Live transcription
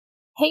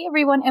Hey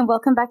everyone, and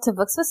welcome back to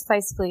Books with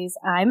Spice, Please.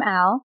 I'm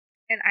Al.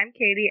 And I'm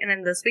Katie, and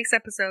in this week's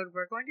episode,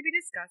 we're going to be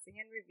discussing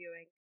and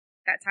reviewing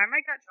That Time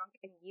I Got Drunk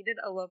and Needed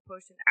a Love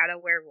Potion at a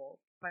Werewolf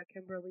by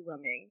Kimberly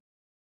Lemming.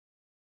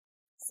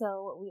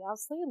 So, we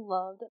absolutely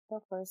loved the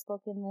first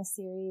book in this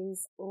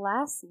series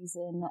last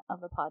season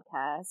of the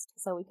podcast,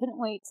 so we couldn't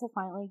wait to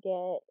finally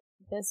get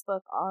this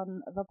book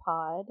on the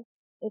pod.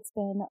 It's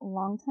been a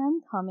long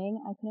time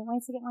coming. I couldn't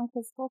wait to get my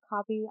physical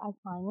copy. I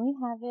finally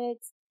have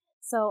it.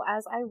 So,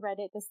 as I read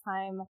it this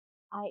time,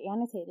 I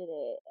annotated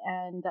it,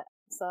 and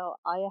so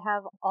I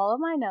have all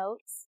of my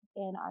notes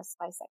in our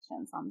spice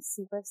section, so I'm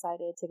super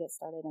excited to get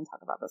started and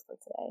talk about this book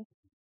today.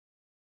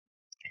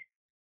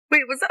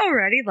 Wait, was it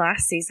already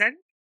last season?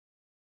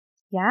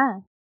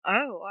 Yeah.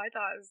 Oh, I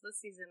thought it was this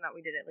season that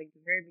we did it, like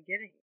the very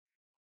beginning.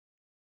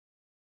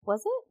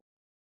 Was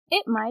it?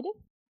 It might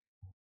have.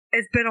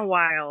 It's been a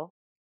while.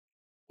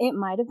 It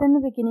might have been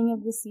the beginning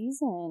of the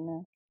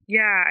season.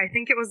 Yeah, I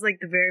think it was like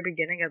the very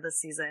beginning of the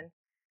season.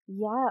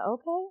 Yeah,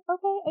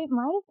 okay. It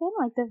might have been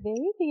like the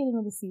very beginning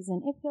of the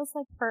season. It feels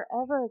like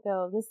forever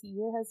ago. This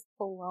year has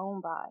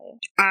flown by.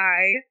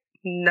 I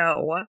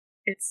know.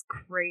 It's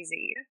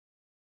crazy.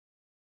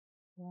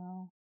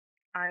 Yeah.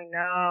 I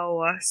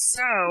know.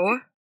 So,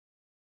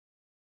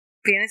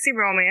 fantasy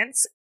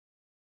romance.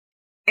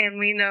 And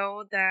we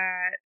know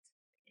that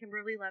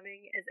Kimberly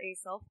Lemming is a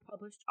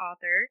self-published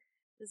author.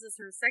 This is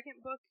her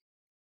second book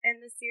in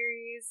the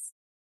series.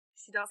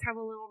 She does have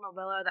a little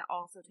novella that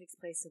also takes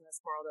place in this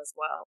world as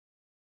well.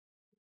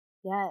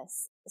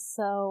 Yes.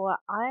 So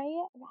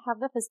I have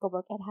the physical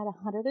book. It had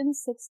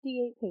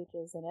 168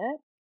 pages in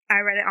it. I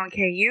read it on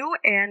KU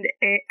and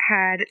it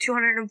had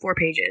 204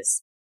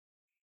 pages.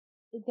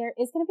 There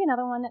is going to be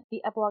another one.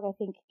 The epilogue, I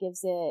think,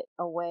 gives it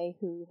away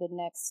who the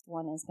next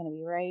one is going to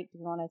be, right? Do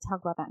you want to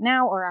talk about that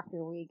now or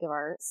after we give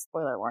our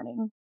spoiler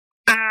warning?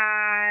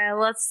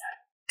 Let's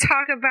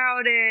talk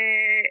about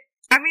it.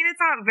 I mean, it's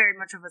not very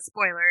much of a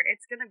spoiler.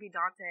 It's going to be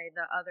Dante,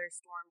 the other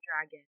storm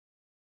dragon.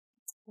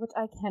 Which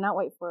I cannot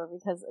wait for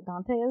because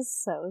Dante is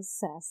so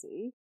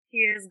sassy.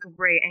 He is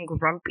great and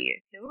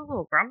grumpy. He's a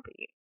little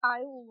grumpy.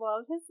 I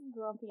love his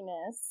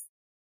grumpiness.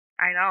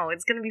 I know.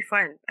 It's going to be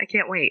fun. I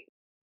can't wait.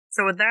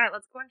 So with that,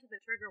 let's go into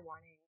the trigger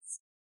warnings.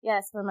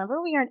 Yes,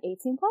 remember we are an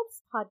 18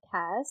 plus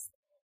podcast.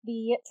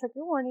 The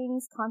trigger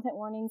warnings, content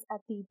warnings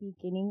at the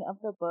beginning of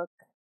the book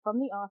from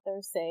the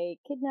author say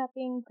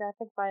kidnapping,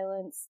 graphic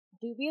violence,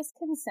 dubious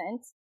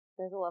consent,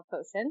 there's a love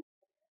potion,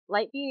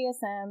 light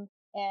BDSM,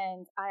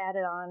 and I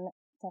added on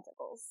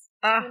tentacles.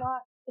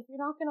 If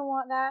you're not gonna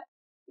want that,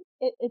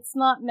 it's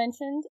not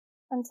mentioned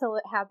until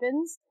it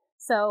happens.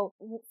 So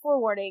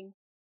forewarning,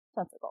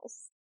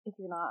 tentacles. If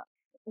you're not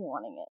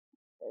wanting it,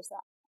 there's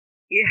that.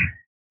 Yeah.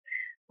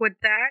 With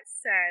that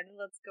said,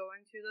 let's go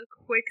into the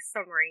quick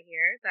summary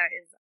here. That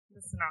is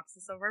the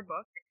synopsis of our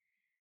book.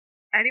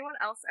 Anyone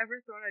else ever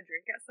thrown a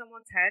drink at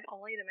someone's head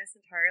only to miss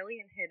entirely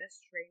and hit a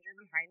stranger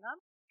behind them?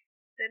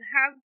 Then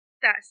have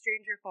that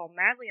stranger fall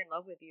madly in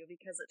love with you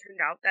because it turned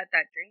out that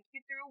drink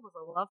you threw was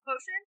a love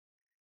potion?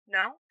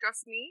 No?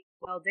 Just me?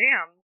 Well,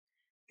 damn.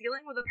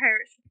 Dealing with a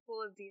pirate ship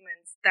full of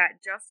demons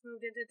that just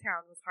moved into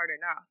town was hard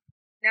enough.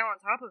 Now on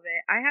top of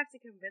it, I have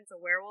to convince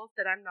a werewolf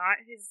that I'm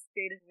not his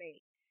fated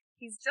mate.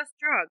 He's just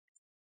drugged.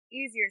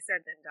 Easier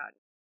said than done.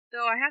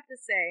 Though I have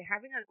to say,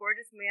 having a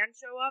gorgeous man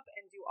show up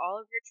and do all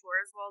of your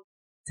chores while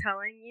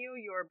telling you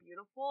you're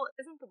beautiful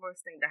isn't the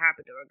worst thing to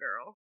happen to a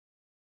girl.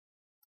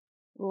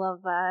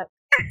 Love that.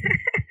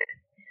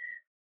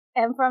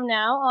 And from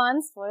now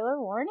on, spoiler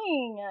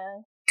warning.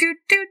 Do,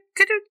 do,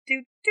 do, do,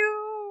 do,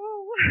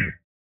 do.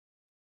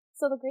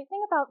 So the great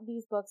thing about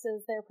these books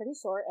is they're pretty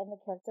short and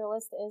the character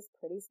list is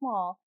pretty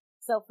small.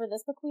 So for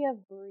this book, we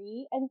have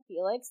Bree and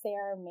Felix. They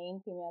are our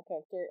main female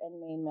character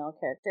and main male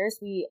characters.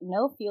 We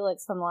know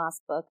Felix from the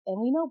last book, and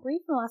we know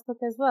Bree from the last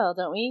book as well,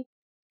 don't we?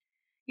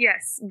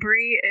 Yes,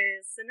 Bree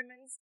is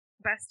Cinnamon's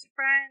best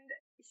friend.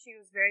 She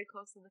was very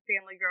close to the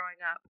family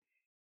growing up,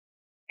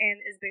 and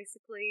is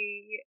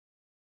basically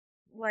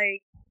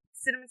like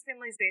Cinnamon's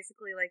family is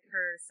basically like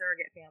her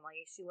surrogate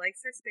family. She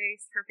likes her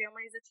space. Her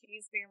family is a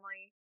cheese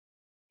family,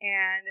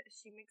 and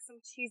she makes some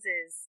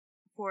cheeses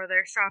for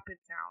their shop in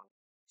town.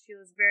 She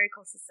was very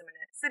close to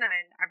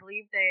Cinnamon. I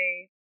believe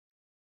they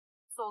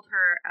sold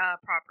her a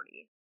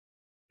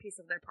piece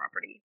of their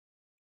property.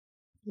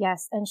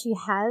 Yes, and she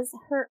has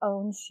her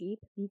own sheep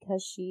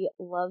because she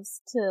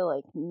loves to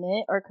like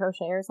knit or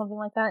crochet or something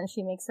like that, and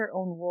she makes her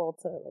own wool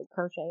to like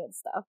crochet and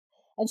stuff.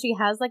 And she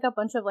has like a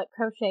bunch of like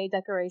crochet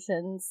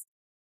decorations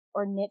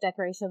or knit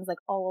decorations like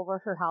all over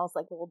her house,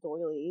 like little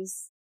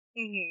doilies.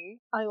 Mm-hmm.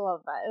 I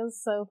love that. It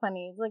was so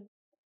funny. It's like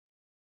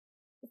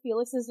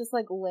Felix is just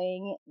like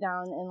laying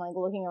down and like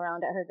looking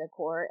around at her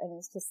decor, and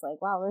it's just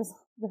like, wow, there's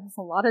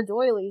a lot of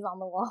doilies on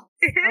the wall.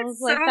 I was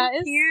like, that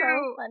is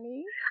so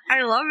funny.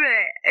 I love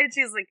it. And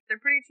she's like, they're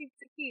pretty cheap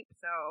to keep,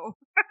 so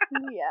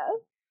yeah.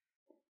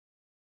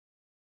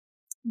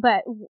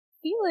 But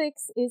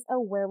Felix is a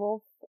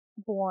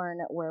werewolf-born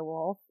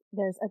werewolf.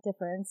 There's a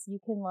difference. You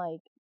can like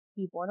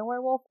be born a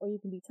werewolf, or you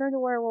can be turned a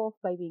werewolf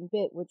by being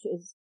bit, which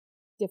is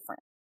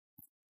different.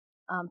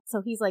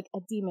 So he's like a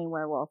demon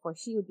werewolf, where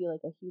she would be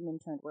like a human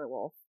turned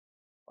werewolf,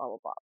 blah blah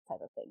blah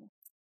type of thing.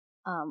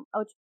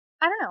 Which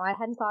I don't know. I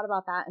hadn't thought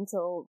about that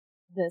until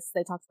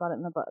they talked about it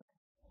in the book.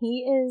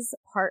 He is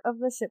part of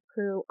the ship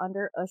crew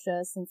under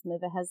Usha since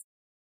Miva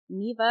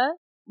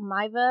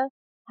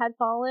had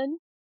fallen.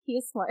 He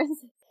is smart.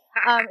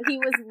 He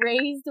was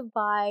raised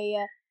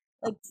by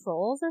like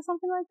trolls or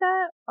something like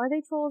that. Are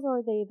they trolls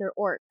or they're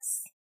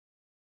orcs?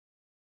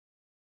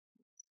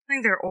 I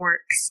think they're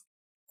orcs.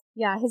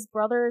 Yeah, his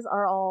brothers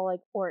are all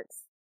like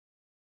orcs.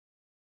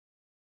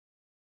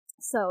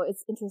 So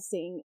it's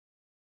interesting.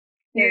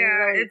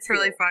 Yeah, it's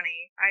really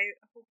funny. I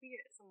hope we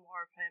get some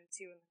more of him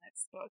too in the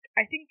next book.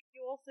 I think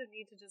you also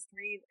need to just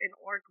read an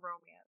orc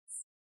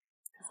romance.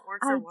 Because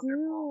orcs are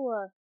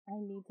wonderful.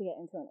 I need to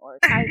get into an orc.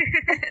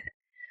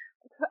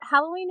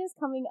 Halloween is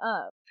coming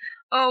up.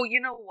 Oh, you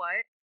know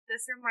what?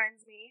 This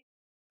reminds me.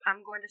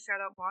 I'm going to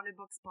shout out Bonded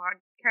Books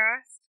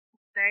Podcast.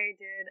 They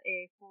did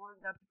a full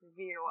in-depth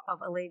review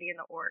of A Lady and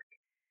the Orc.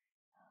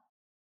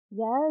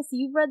 Yes,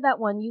 you read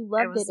that one. You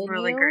loved it, didn't you? It was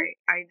really great.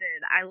 I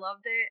did. I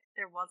loved it.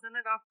 There wasn't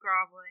enough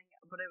groveling,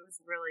 but it was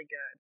really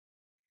good.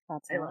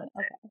 That's right.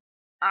 Okay.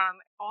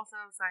 Also,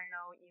 side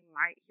note, you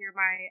might hear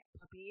my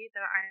puppy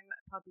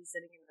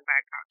sitting in the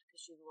background because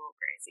she's a little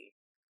crazy.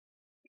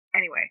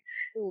 Anyway.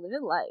 Live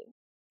it life.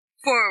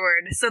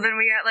 Forward. So then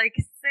we got like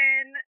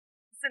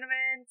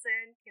Cinnamon,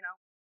 you know,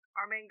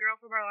 our main girl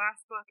from our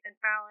last book, and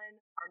Fallon,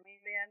 our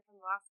main man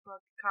from the last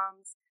book,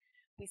 comes.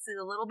 We see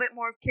a little bit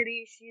more of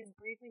Kitty. She's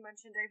briefly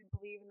mentioned, I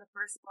believe, in the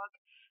first book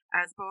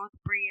as both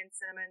Bree and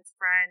Cinnamon's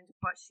friend,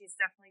 but she's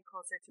definitely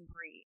closer to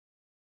Bree.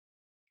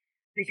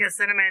 Because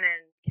Cinnamon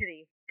and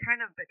Kitty kind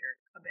of bicker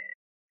a bit.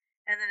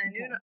 And then a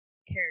new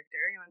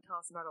character. You want to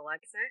tell us about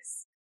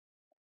Alexis?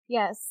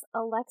 Yes,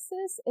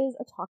 Alexis is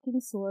a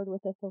talking sword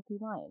with a filthy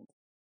mind.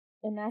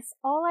 And that's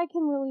all I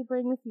can really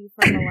bring with you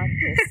from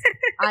Alexis.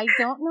 I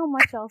don't know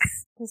much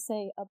else to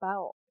say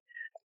about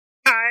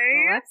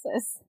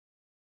Alexis.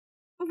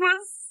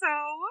 Was so,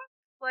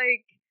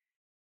 like,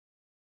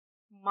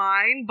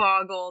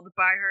 mind-boggled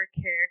by her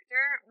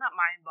character. Not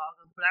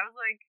mind-boggled, but I was,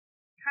 like,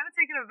 kind of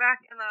taken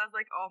aback, and then I was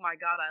like, oh my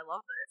god, I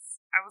love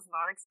this. I was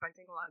not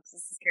expecting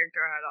Alexis'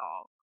 character at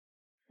all.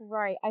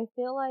 Right. I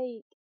feel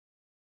like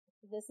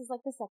this is,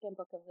 like, the second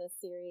book of this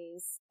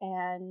series,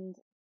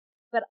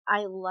 but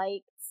I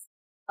liked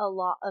a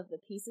lot of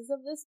the pieces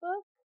of this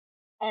book,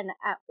 and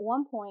at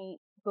one point,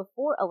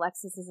 before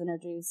Alexis is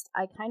introduced,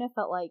 I kind of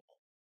felt like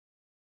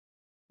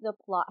the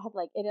plot had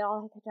it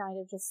all had kind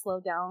of just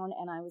slowed down,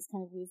 and I was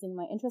kind of losing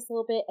my interest a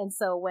little bit. And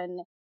so when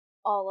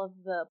all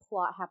of the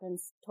plot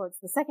happens towards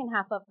the second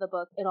half of the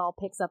book, it all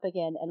picks up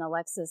again, and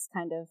Alexis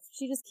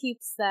she just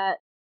keeps that.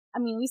 I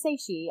mean, we say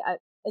she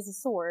as a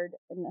sword,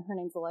 and her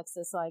name's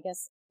Alexis, so I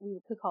guess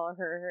we could call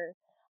her.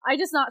 I'm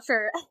just not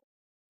sure.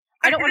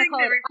 I don't want to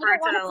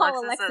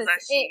call Alexis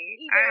as she.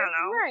 I don't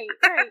know. Right.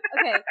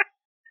 Okay.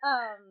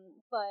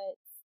 But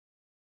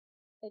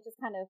it just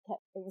kind of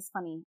it was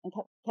funny and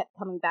kept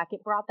coming back.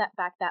 It brought that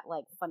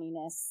like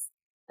funniness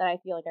that I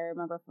feel like I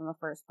remember from the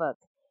first book.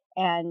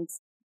 And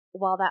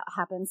while that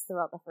happens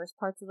throughout the first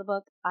parts of the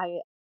book,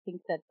 I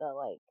think that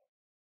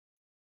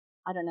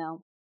I don't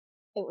know,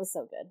 it was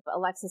so good. But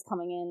Alexis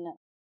coming in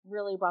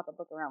really brought the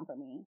book around for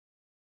me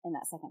in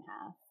that second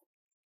half.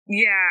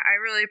 Yeah,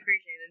 I really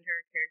appreciated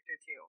her character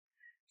too.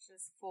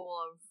 She's full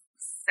of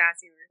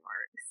sassy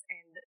remarks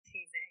and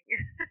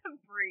teasing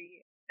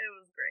Bree. It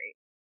was great.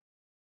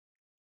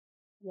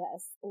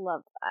 Yes,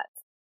 love that.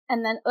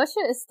 And then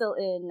Usha is still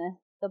in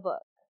the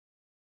book.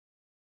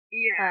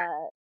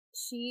 Yeah.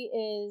 She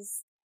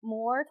is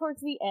more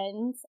towards the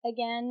end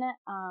again,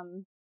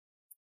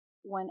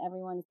 when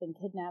everyone's been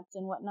kidnapped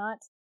and whatnot.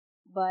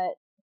 But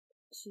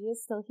she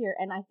is still here.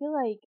 And I feel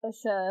like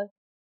Usha,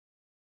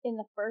 in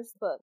the first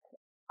book,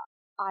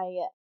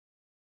 I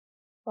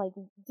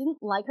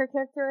didn't like her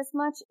character as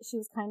much. She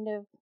was kind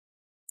of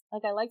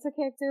I liked her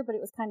character, but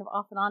it was kind of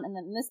off and on. And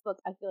then in this book,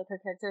 I feel like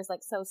her character is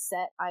so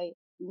set. I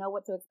know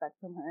what to expect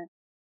from her,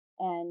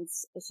 and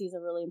she's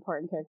a really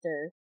important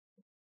character,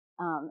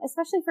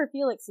 especially for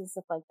Felix and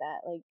stuff like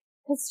that.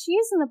 Because she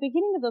is in the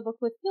beginning of the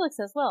book with Felix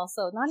as well.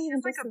 So not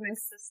even just a big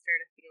sister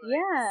to Felix.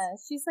 Yeah,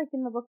 she's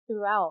in the book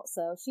throughout.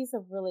 So she's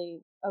a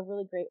really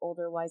great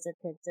older, wiser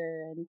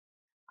character, and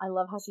I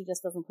love how she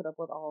just doesn't put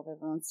up with all of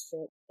everyone's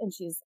shit. And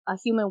she's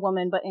a human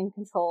woman, but in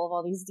control of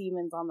all these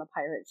demons on the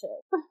pirate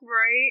ship.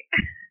 Right.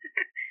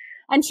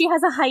 And she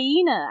has a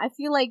hyena. I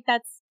feel like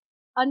that's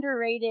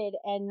underrated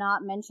and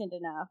not mentioned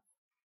enough.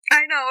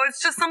 I know,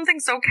 it's just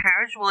something so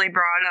casually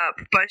brought up,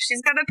 but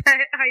she's got a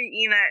pet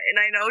hyena, and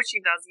I know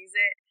she does use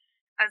it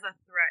as a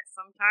threat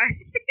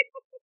sometimes.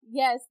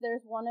 Yes,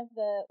 there's one of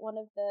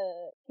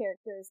the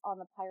characters on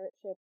the pirate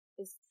ship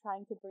is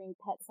trying to bring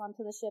pets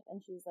onto the ship,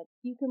 and she's like,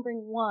 you can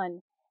bring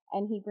one,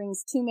 and he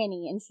brings too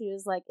many, and she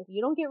was like, if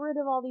you don't get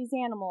rid of all these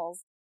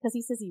animals, because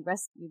he says he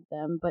rescued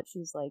them, but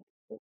she's like,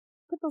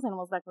 put those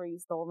animals back where you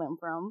stole them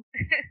from.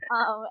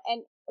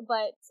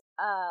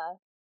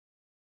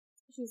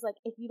 She's like,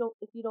 if you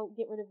don't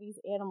get rid of these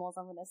animals,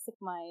 I'm gonna stick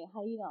my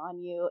hyena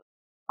on you.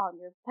 on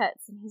your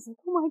pets. And he's like,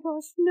 oh my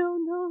gosh, no,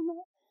 no,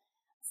 no.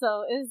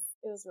 So it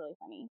was really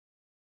funny.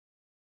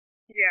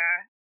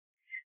 Yeah.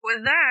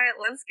 With that,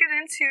 let's get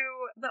into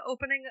the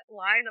opening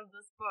line of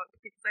this book,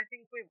 because I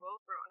think we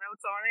both wrote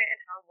notes on it and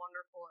how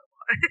wonderful it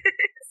was.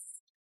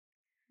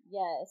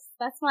 Yes,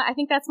 I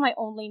think that's my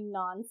only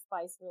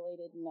non-spice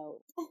related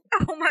note.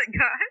 Oh my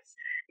gosh.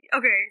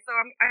 Okay, so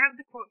I have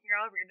the quote here.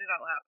 I'll read it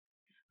out loud.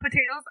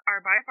 Potatoes are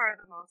by far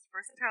the most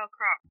versatile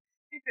crop.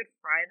 You could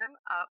fry them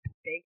up,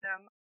 bake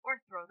them,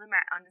 or throw them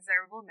at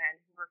undesirable men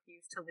who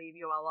refuse to leave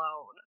you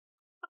alone.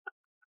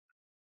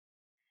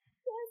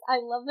 Yes,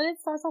 I love that it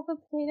starts off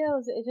with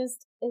potatoes. It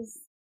just is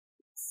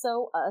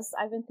so us.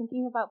 I've been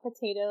thinking about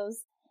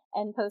potatoes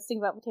and posting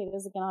about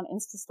potatoes again on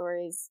Insta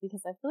stories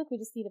because I feel like we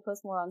just need to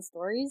post more on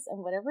stories, and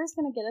whatever is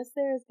going to get us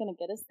there is going to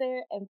get us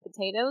there. And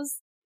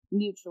potatoes,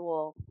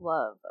 mutual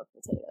love of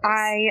potatoes.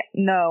 I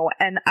know,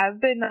 and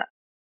I've been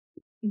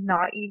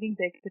not eating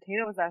baked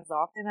potatoes as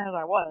often as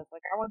I was.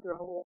 Like, I went through a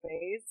whole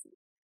phase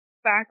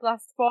back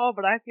last fall,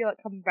 but I feel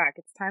like coming back.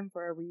 It's time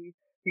for a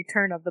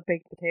return of the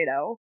baked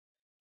potato.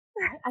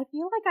 I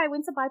feel like I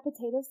went to buy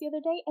potatoes the other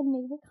day and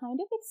they were kind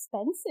of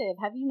expensive.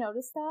 Have you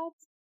noticed that?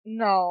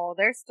 No,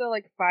 they're still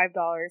like $5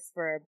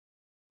 for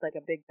like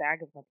a big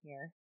bag of them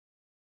here.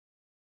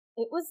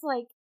 It was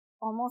like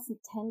almost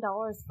 $10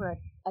 for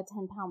a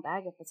 10-pound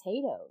bag of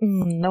potatoes.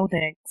 No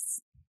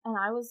thanks. And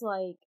I was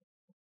like,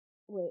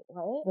 wait,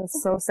 what?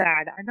 That's so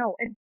sad. I know,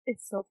 and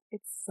it's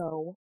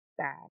so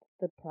bad.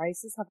 The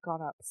prices have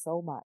gone up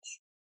so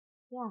much.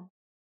 Yeah.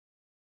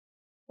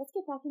 Let's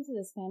get back into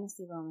this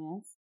fantasy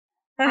romance.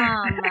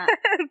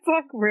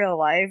 Fuck real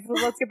life.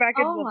 Let's get back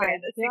into the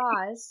fantasy. Oh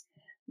my gosh.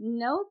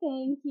 No,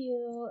 thank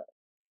you.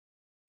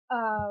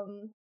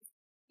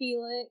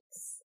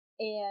 Felix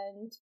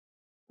and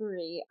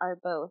Bree are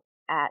both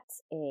at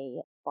a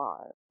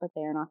bar, but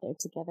they are not there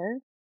together.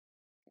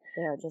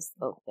 They are just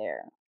both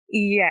there.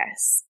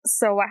 Yes.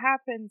 So what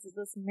happens is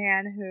this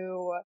man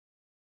who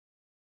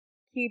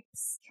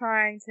keeps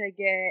trying to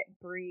get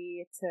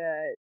Bree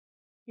to,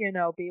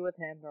 be with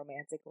him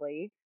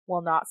romantically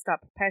will not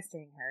stop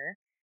pestering her.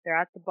 They're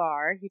at the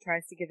bar. He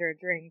tries to get her a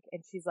drink,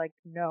 and she's like,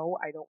 no,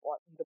 I don't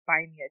want you to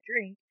buy me a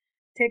drink.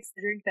 Takes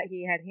the drink that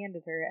he had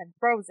handed her and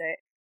throws it.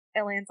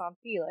 It lands on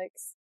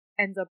Felix.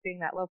 Ends up being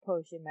that love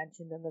potion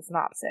mentioned in the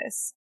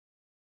synopsis.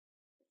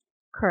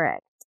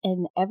 Correct.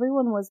 And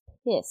everyone was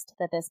pissed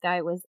that this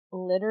guy was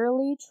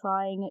literally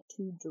trying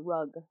to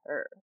drug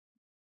her.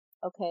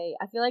 Okay,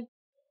 I feel like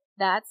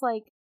that's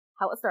like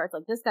how it starts.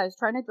 Like, this guy's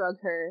trying to drug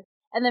her,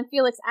 and then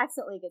Felix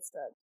accidentally gets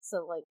drugged.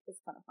 So, like, it's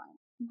kind of fine.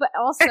 But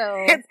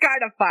also... it's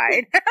kind of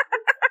fine.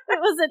 It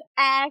was an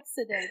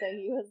accident that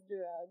he was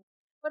drugged.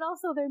 But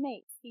also, they're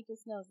mates. He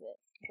just knows it.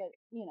 But,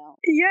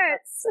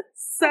 Yes.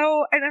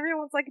 So, and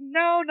everyone's like,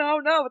 no,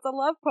 it's a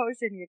love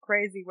potion, you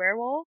crazy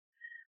werewolf.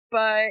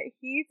 But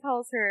he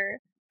tells her,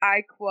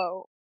 I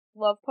quote,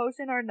 love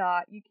potion or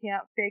not, you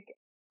can't fake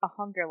a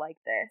hunger like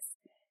this.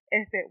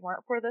 If it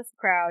weren't for this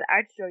crowd,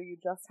 I'd show you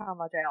just how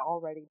much I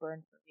already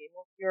burned for you.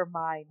 You're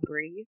mine,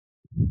 Bree.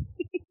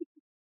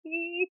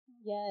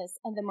 Yes,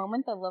 and the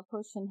moment the love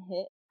potion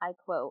hit, I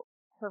quote,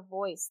 her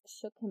voice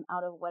shook him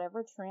out of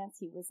whatever trance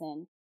he was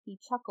in. He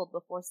chuckled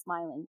before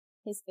smiling,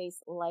 his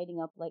face lighting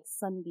up like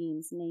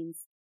Sunbeam's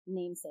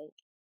namesake.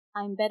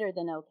 I'm better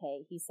than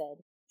okay, he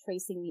said,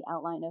 tracing the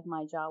outline of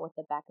my jaw with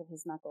the back of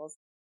his knuckles.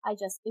 I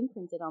just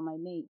imprinted on my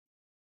mate.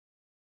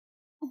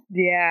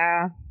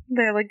 Yeah,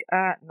 they're like,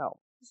 no.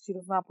 She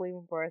does not believe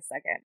him for a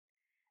second.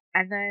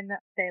 And then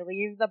they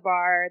leave the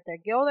bar, they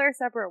go their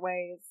separate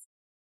ways.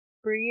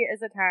 Bree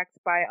is attacked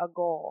by a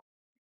ghoul.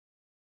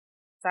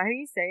 Is that how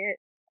you say it?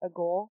 A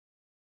ghoul?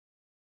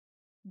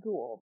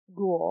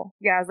 Ghoul.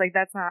 Yeah, I was like,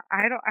 that's not,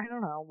 I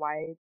don't know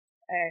why.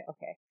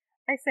 Okay.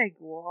 I say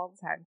ghoul all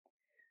the time.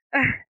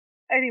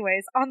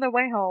 Anyways, on the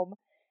way home,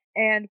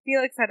 and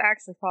Felix had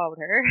actually followed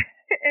her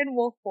in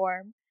wolf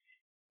form,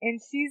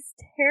 and she's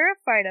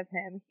terrified of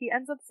him. He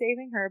ends up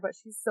saving her, but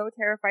she's so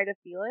terrified of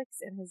Felix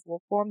in his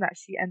wolf form that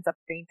she ends up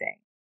fainting.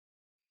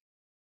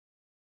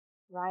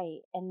 Right,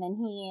 and then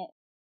he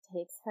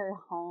takes her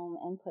home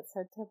and puts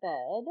her to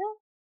bed.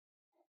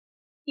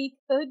 He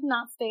could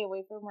not stay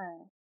away from her.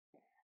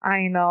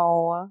 I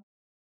know.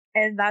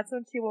 And that's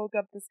when she woke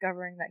up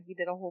discovering that he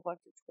did a whole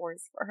bunch of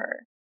chores for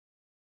her.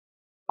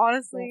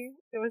 Honestly, yes.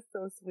 It was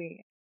so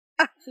sweet.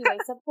 She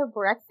wakes up for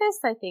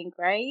breakfast, I think,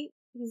 right?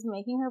 He's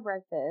making her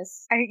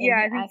breakfast. I think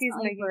he's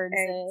making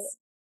eggs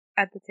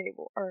at the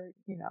table, or,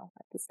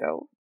 at the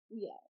stove.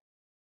 Yeah.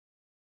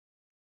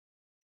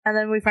 And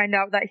then we find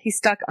out that he's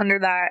stuck under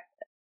that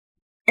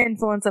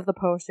influence of the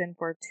potion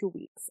for 2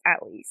 weeks,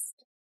 at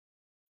least.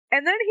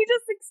 And then he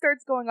just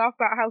starts going off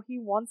about how he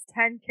wants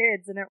 10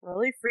 kids, and it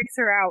really freaks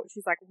her out.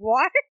 She's like,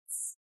 what?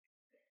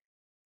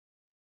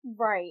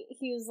 Right.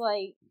 She's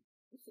like,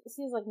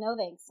 no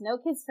thanks. No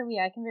kids for me.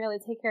 I can barely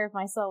take care of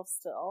myself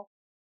still.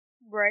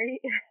 Right?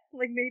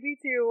 Like, maybe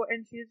 2,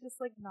 and she's just,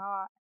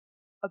 not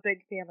a big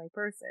family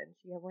person.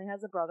 She only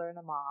has a brother and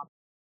a mom.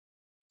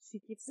 She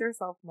keeps to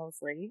herself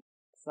mostly,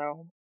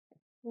 so...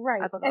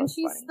 Right. And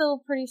she's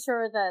still pretty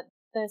sure that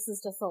this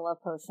is just a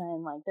love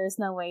potion. Like, there's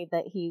no way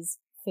that he's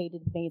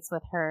fated mates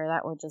with her.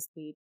 That would just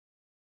be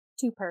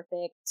too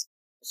perfect.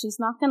 She's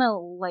not gonna,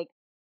 like,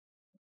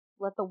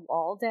 let the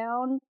wall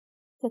down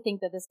to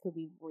think that this could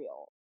be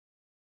real,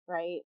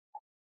 right?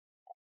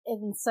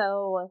 And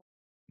so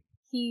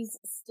he's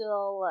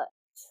still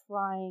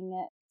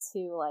trying to,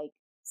 like,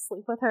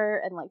 sleep with her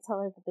and, like, tell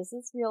her that this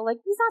is real. Like,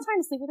 he's not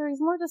trying to sleep with her.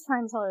 He's more just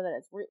trying to tell her that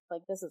it's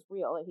like, this is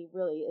real. That he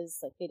really is,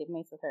 like, fated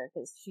mates with her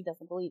because she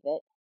doesn't believe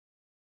it.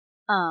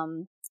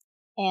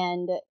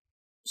 And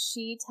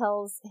she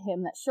tells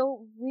him that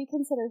she'll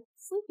reconsider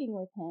sleeping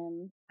with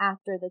him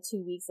after the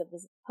 2 weeks of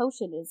this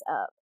potion is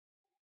up.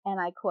 And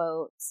I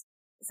quote,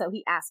 so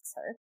he asks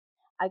her,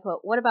 I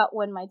quote, "What about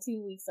when my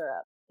 2 weeks are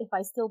up? If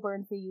I still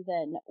burn for you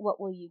then, what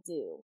will you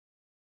do?"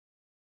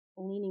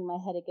 Leaning my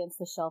head against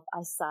the shelf,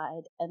 I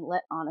sighed and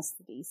let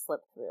honesty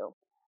slip through.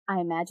 "I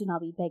imagine I'll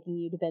be begging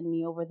you to bend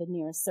me over the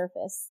nearest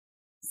surface."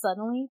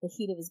 Suddenly, the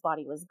heat of his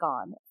body was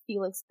gone.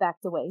 Felix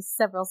backed away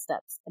several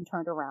steps and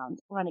turned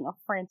around, running a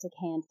frantic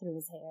hand through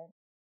his hair.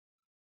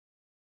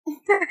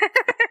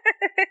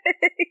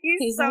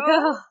 He's so like,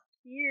 oh,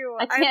 cute.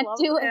 I can't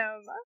do it.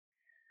 Him.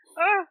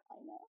 Oh.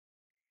 I know.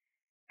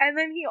 And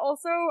then he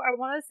also, I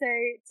want to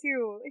say,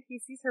 too, he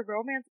sees her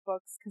romance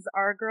books because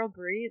our girl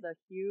Brie is a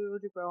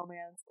huge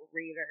romance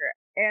reader.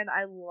 And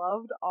I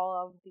loved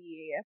all of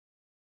the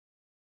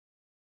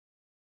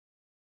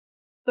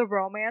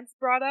romance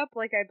brought up.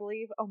 Like, I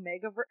believe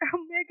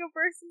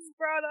Omegaverse is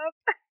brought up.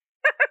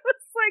 I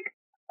was like,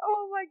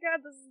 oh my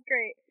god, this is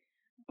great.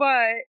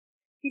 But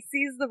he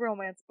sees the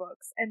romance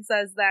books and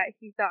says that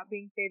he thought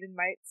being fated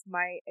mates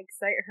might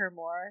excite her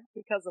more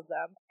because of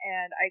them.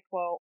 And I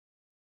quote,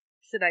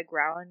 "Should I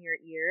growl in your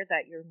ear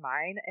that you're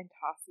mine and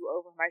toss you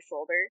over my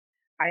shoulder?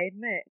 I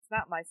admit, it's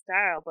not my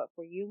style, but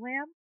for you,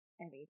 lamb,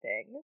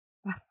 anything."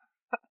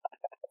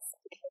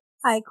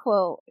 I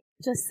quote,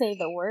 "Just say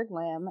the word,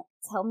 lamb.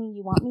 Tell me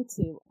you want me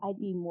to. I'd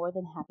be more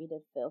than happy to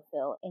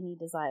fulfill any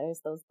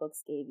desires those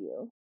books gave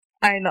you."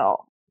 I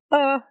know.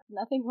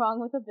 Nothing wrong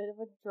with a bit of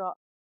a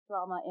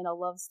drama in a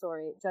love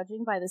story.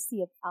 Judging by the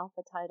sea of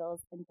alpha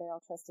titles and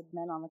barrel-trusted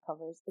men on the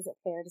covers, is it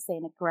fair to say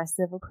an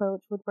aggressive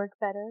approach would work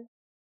better?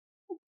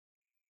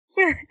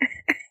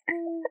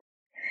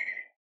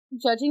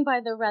 Judging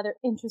by the rather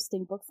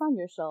interesting books on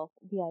your shelf,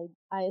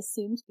 I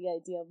assumed the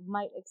idea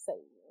might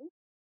excite you.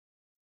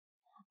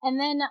 And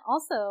then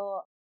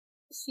also,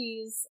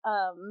 she's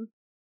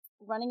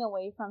running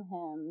away from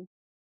him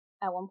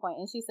at one point,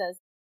 and she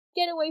says,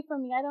 "Get away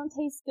from me, I don't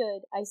taste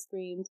good," I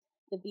screamed.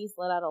 The beast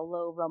let out a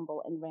low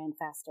rumble and ran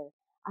faster.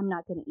 "I'm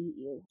not going to eat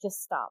you.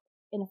 Just stop."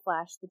 In a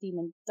flash, the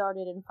demon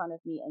darted in front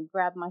of me and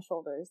grabbed my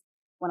shoulders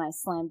when I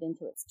slammed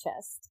into its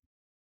chest.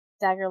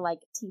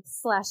 Dagger-like teeth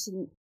slashed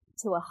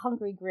into a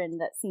hungry grin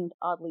that seemed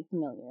oddly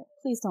familiar.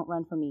 "Please don't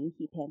run from me,"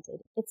 he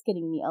panted. "It's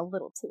getting me a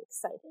little too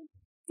excited."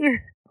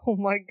 Oh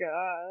my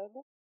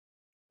god.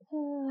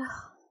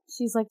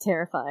 She's like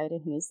terrified,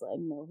 and he's like,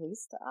 "No,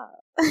 please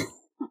stop."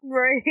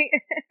 Right.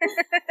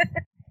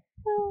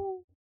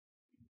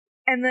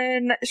 And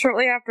then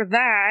shortly after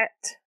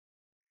that,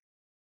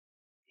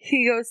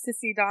 he goes to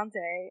see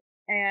Dante,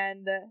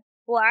 and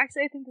well,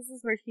 actually, I think this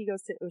is where he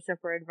goes to Usha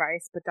for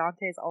advice, but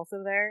Dante's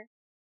also there.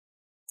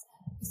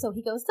 So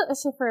he goes to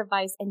Usha for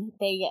advice, and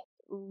they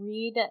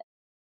read.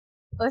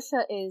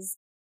 Usha is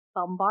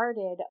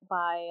bombarded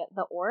by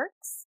the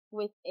orcs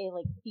with a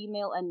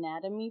female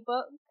anatomy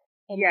book,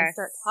 and they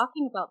start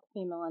talking about the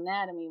female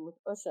anatomy with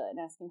Usha and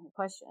asking her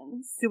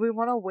questions. Do we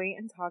want to wait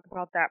and talk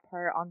about that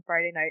part on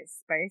Friday Night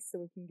Spice so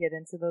we can get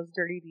into those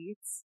dirty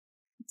deeds?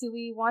 Do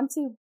we want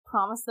to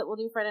promise that we'll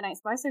do Friday Night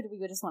Spice, or do we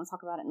just want to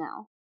talk about it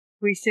now?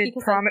 We should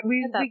promise.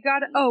 We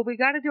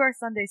gotta do our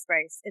Sunday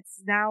Spice.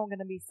 It's now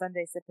gonna be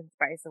Sunday Sip and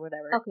Spice or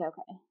whatever. Okay.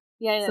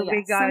 Yeah. So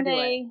we gotta do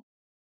it.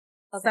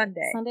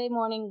 Okay. Sunday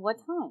morning. What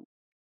time?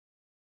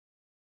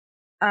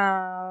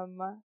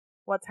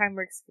 What time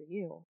works for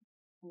you?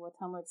 What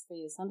time works for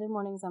you? Sunday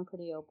mornings, I'm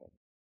pretty open.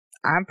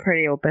 I'm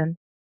pretty open.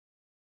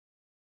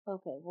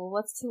 Okay. Well,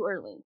 what's too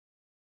early?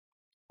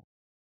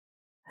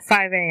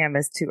 5 a.m.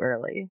 is too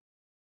early.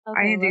 Okay,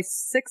 I can do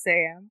 6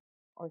 a.m.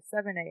 or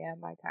 7 a.m.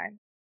 my time.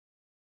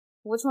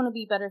 Which one would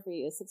be better for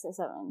you, 6 or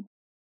 7?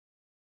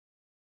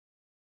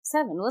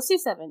 7. Let's do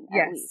 7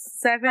 at least.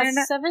 7.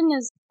 7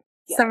 is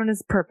 7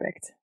 is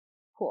perfect.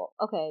 Cool.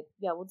 Okay.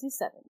 Yeah, we'll do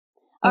 7.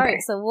 All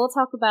right. So we'll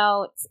talk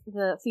about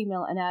the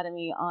female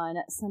anatomy on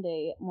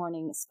Sunday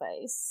morning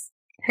Spice.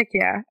 Heck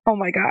yeah! Oh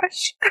my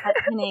gosh! At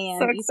 10 a.m.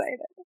 So excited.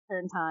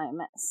 Eastern Time,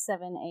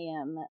 7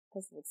 a.m.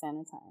 Pacific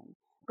Standard Time.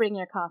 Bring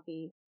your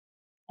coffee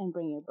and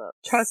bring your books.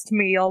 Trust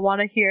me, you'll want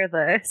to hear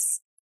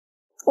this,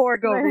 or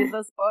go read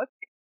this book.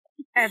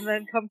 And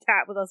then come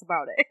chat with us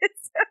about it.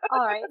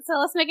 All right, so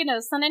let's make a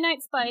note. Sunday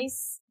Night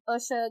Spice,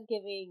 Usha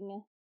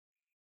giving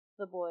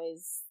the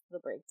boys the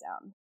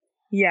breakdown.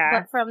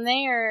 Yeah. But from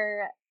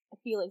there,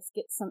 Felix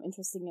gets some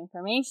interesting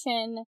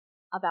information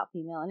about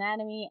female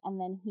anatomy, and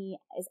then he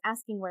is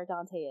asking where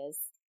Dante is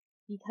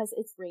because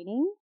it's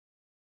raining,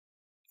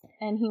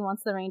 and he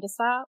wants the rain to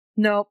stop.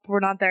 Nope, we're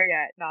not there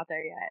yet. Not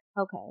there yet.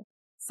 Okay.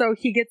 So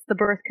he gets the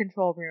birth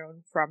control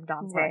rune from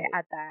Dante Right.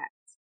 at that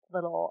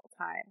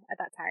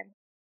time.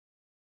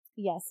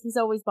 Yes, he's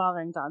always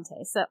bothering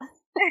Dante. So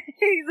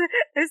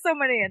There's so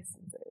many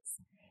instances.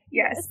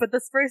 Yes, but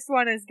this first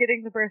one is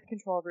getting the birth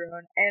control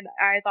rune, and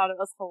I thought it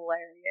was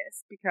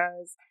hilarious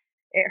because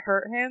it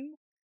hurt him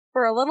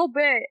for a little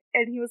bit,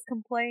 and he was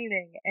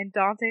complaining, and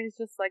Dante's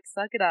just like,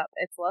 suck it up.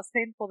 It's less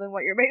painful than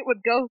what your mate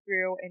would go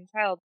through in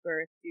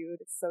childbirth,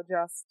 dude. So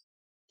just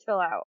chill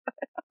out.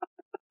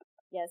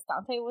 yes,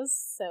 Dante was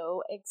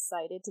so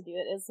excited to do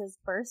it. It's his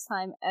first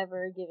time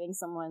ever giving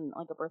someone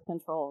like a birth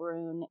control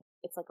rune.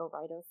 It's like a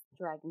rite of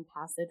dragon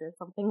passage or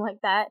something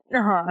like that.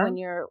 When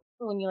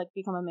you like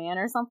become a man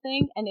or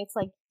something, and it's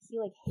like he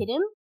like hit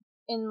him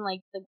in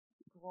like the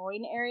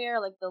groin area,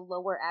 or like the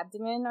lower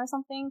abdomen or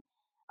something,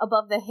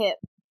 above the hip,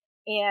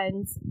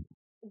 and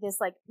this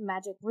like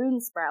magic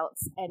rune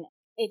sprouts, and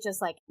it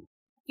just like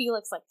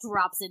Felix like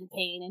drops in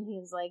pain, and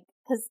he's like,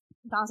 because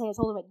Dante had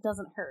told him it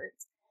doesn't hurt.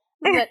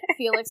 But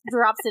Felix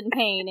drops in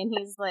pain, and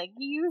he's like,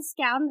 you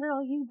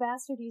scoundrel, you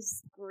bastard.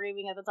 He's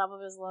screaming at the top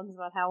of his lungs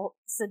about how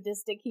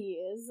sadistic he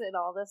is and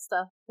all this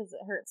stuff because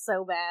it hurts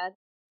so bad.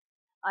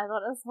 I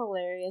thought it was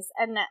hilarious.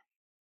 And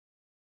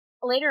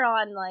later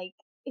on, like,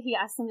 he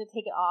asked him to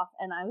take it off,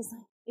 and I was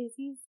like,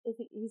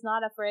 he's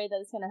not afraid that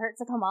it's going to hurt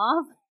to come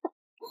off?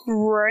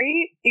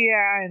 Right?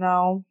 Yeah, I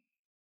know.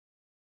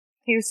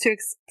 He was too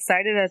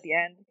excited at the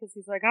end because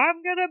he's like,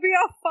 I'm going to be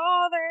a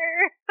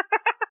father.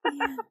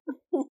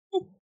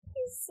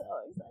 He's so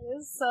excited.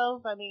 It's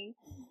so funny.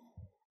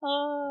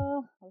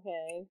 Oh,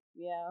 okay.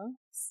 Yeah.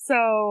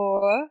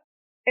 So,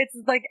 it's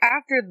like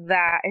after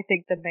that, I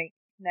think the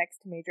next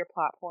major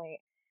plot point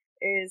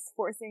is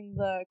forcing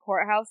the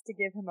courthouse to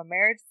give him a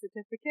marriage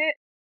certificate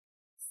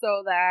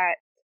so that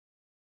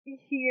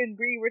he and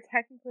Bree were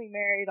technically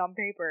married on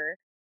paper,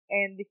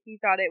 and he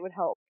thought it would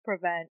help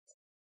prevent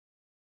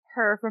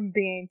her from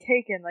being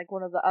taken like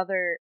one of the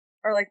other,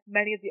 or like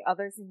many of the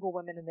other single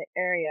women in the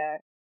area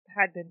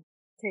had been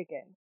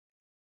taken.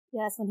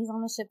 Yes, when he's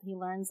on the ship, he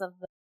learns of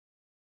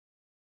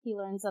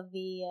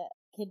the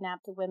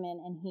kidnapped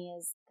women, and he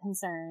is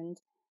concerned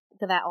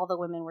that all the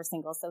women were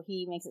single. So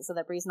he makes it so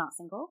that Bree's not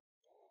single.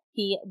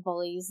 He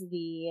bullies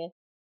the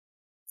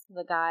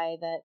guy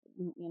that,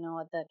 you know,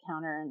 at the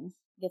counter and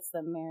gets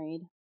them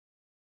married.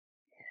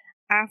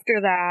 After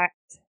that,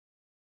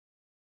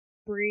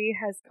 Bree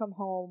has come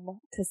home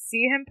to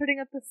see him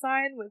putting up the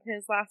sign with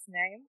his last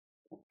name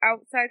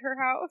outside her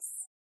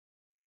house.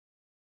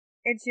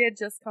 And she had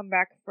just come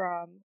back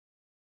from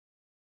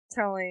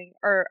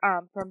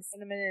from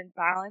Cinnamon and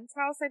Balon's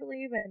house, I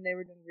believe, and they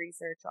were doing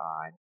research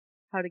on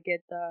how to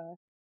get the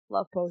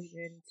love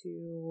potion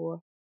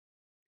to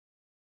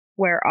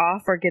wear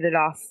off or get it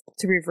off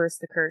to reverse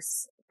the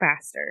curse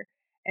faster.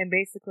 And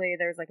basically,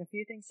 there's like a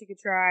few things she could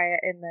try,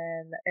 and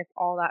then if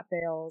all that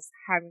fails,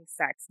 having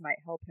sex might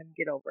help him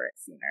get over it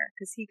sooner.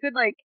 Because he could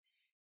like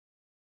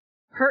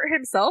hurt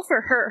himself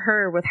or hurt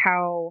her with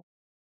how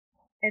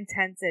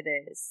intense it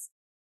is.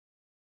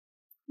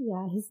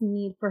 Yeah, his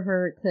need for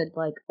her could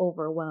like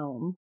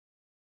overwhelm.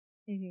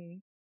 Mm-hmm.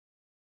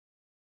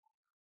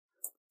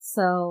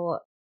 So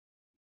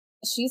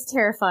she's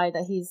terrified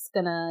that he's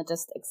gonna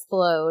just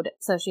explode.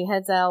 So she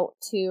heads out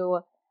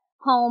to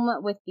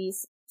home with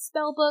these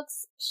spell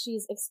books. She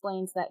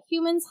explains that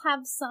humans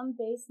have some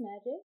base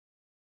magic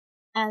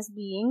as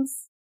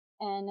beings,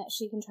 and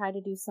she can try to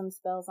do some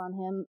spells on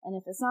him. And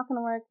if it's not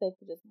gonna work, they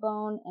could just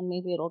bone, and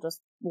maybe it'll just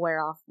wear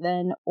off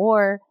then,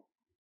 or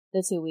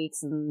the 2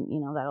 weeks, and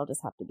you know that'll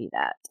just have to be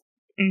that.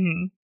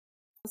 Mm-hmm.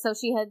 So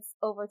she heads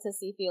over to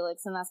see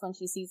Felix, and that's when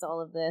she sees all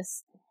of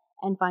this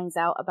and finds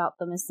out about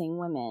the missing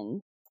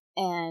women.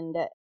 And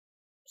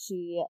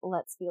she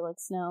lets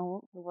Felix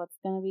know what's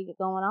going to be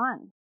going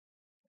on.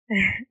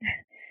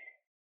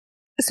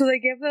 So they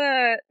give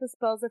the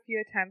spells a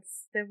few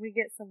attempts, then we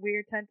get some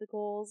weird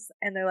tentacles,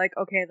 and they're like,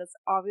 okay, this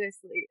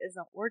obviously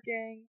isn't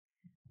working.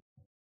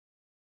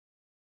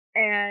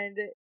 And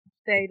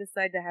they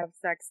decide to have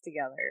sex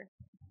together.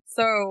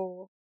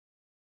 So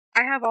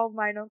I have all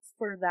my notes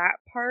for that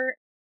part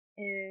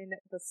in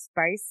the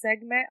spice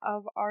segment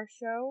of our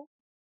show.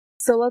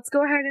 So let's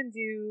go ahead and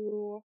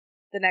do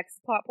the next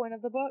plot point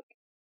of the book.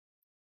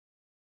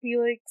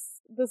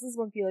 This is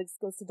when Felix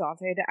goes to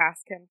Dante to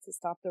ask him to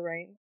stop the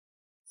rain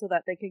so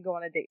that they can go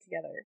on a date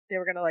together. They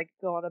were gonna like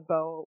go on a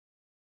boat,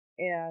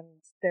 and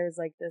there's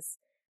like this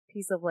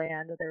piece of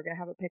land that they were gonna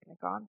have a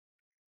picnic on.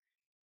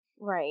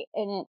 Right,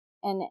 and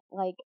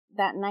like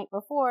that night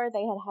before,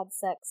 they had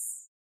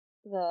sex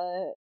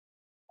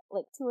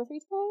like 2 or 3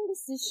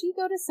 times. Did she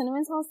go to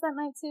Cinnamon's house that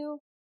night too?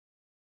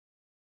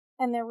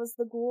 And there was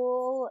the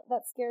ghoul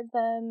that scared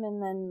them,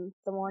 and then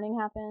the morning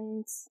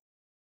happened.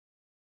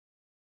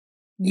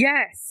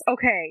 Yes.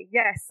 Okay.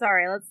 Yes.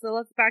 Sorry. Let's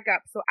back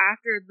up. So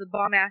after the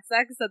bomb ass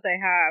sex that they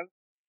have,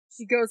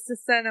 she goes to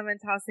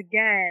Cinnamon's house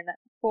again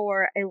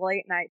for a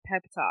late night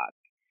pep talk,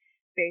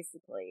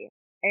 basically.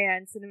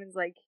 And Cinnamon's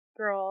like,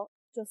 "Girl,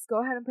 just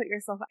go ahead and put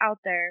yourself out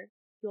there.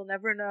 You'll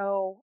never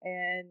know,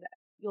 and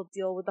you'll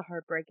deal with the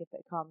heartbreak if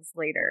it comes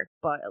later.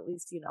 But at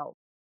least you know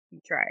you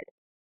tried."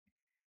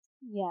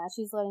 Yeah,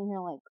 she's letting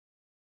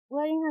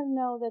her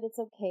know that it's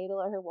okay to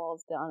let her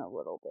walls down a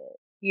little bit.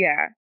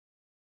 Yeah.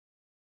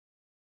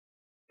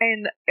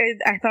 And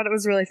I thought it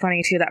was really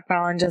funny too that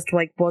Fallon just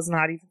like was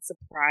not even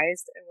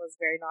surprised and was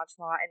very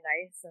nonchalant and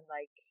nice, and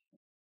like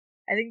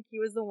I think he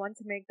was the one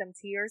to make them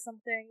tea or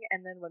something,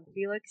 and then when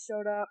Felix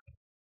showed up,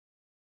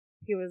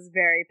 he was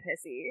very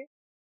pissy.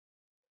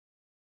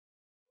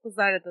 Was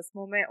that at this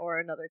moment or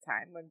another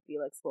time when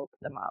Felix woke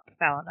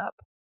Fallon up?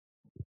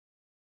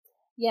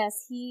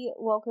 Yes, he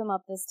woke him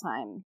up this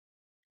time.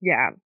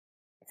 Yeah.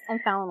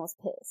 And Fallon was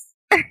pissed.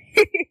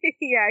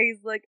 Yeah,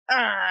 he's like,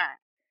 ah.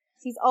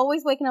 She's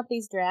always waking up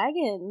these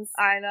dragons.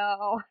 I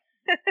know.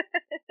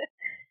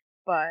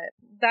 But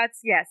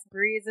yes,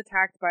 Bree is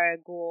attacked by a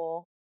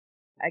ghoul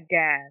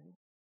again.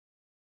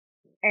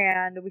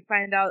 And we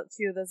find out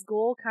too, this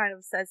ghoul kind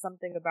of says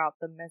something about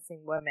the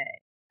missing women,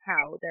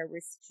 how they're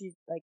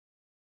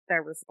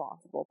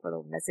responsible for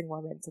the missing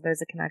women, so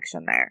there's a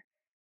connection there.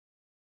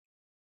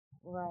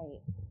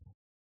 Right.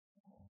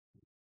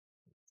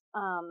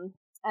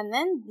 And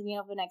then,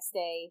 the next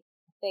day,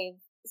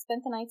 they've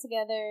spent the night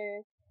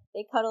together,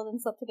 they cuddled and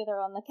slept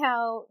together on the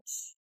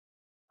couch.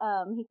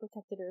 He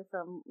protected her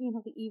from,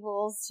 the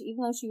evils,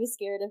 even though she was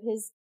scared of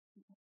his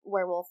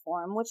werewolf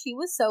form, which he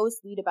was so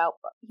sweet about.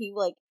 He,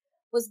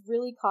 was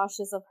really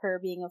cautious of her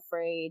being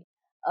afraid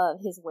of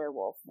his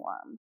werewolf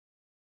form.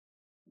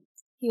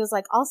 He was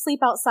like, I'll sleep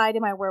outside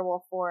in my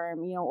werewolf form,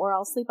 or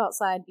I'll sleep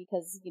outside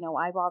because,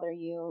 I bother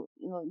you,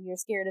 you're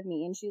scared of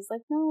me. And she's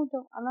like, no,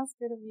 I'm not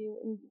scared of you,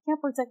 and you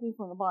can't protect me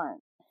from the barn.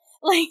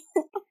 Like,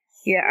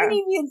 yeah. You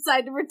need me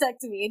inside to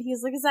protect me. And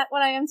he's like, is that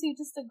what I am too,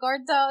 just a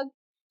guard dog?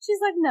 She's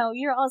like, no,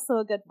 you're also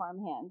a good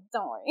farmhand.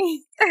 Don't worry.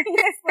 He's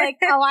like,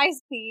 oh, I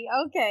see.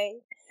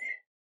 Okay.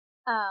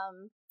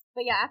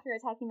 But yeah, after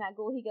attacking that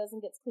ghoul, he goes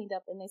and gets cleaned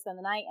up and they spend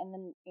the night. And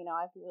then,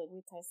 I feel like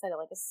we've said it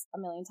like a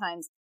million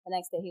times. The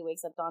next day he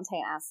wakes up Dante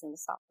and asks him to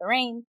stop the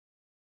rain.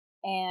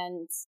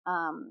 And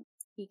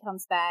he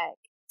comes back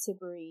to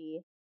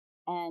Bree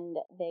and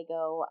they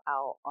go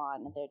out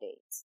on their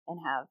date and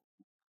have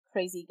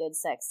crazy good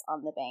sex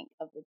on the bank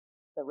of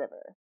the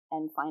river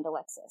and find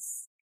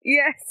Alexis.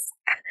 Yes.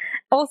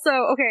 Also,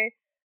 okay,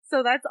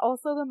 so that's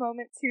also the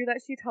moment too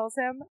that she tells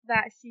him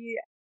that she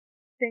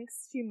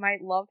thinks she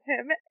might love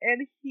him,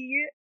 and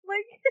he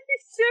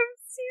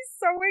she's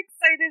so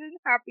excited and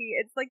happy.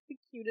 It's like the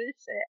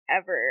cutest shit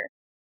ever.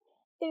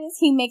 It is.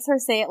 He makes her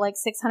say it like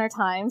 600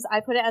 times. I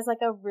put it as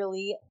like a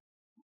really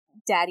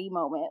daddy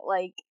moment.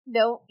 Like,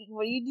 no,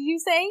 what did you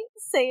say?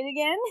 Say it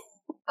again.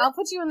 I'll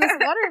put you in this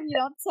water if you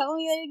don't tell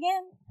me that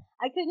again.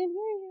 I couldn't hear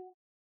you.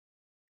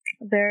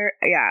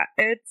 Yeah,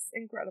 it's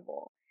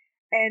incredible.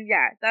 And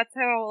yeah, that's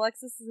how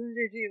Alexis is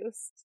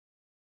introduced.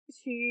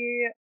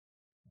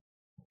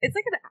 It's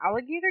like an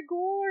alligator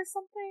ghoul or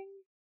something.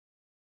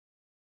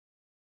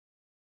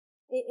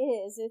 It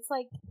is. It's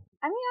like,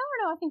 I don't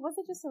know. I think, was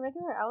it just a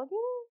regular alligator?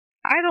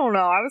 I don't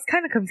know. I was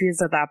kind of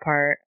confused at that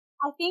part.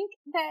 I think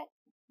that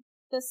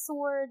the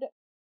sword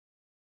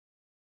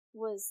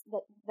was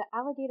that the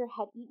alligator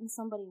had eaten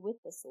somebody with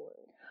the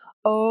sword.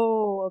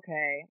 Oh,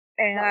 okay.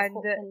 And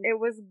it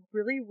was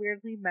really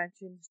weirdly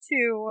mentioned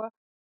too,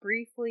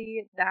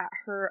 briefly, that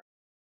her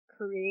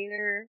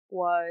creator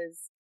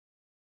was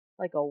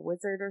like a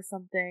wizard or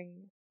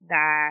something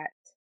that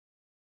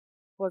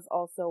was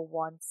also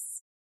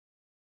once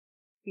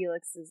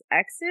Felix's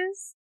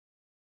ex's.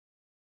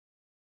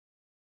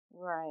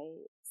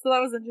 Right. So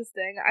that was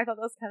interesting. I thought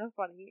that was kind of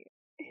funny.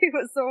 He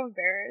was so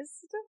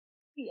embarrassed.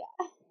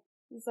 Yeah.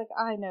 He's like,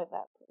 I know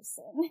that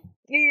person.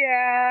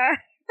 Yeah.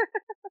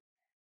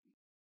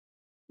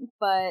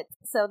 But,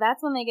 so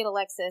that's when they get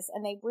Alexis,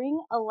 and they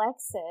bring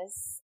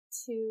Alexis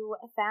to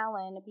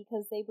Fallon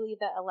because they believe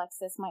that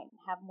Alexis might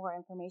have more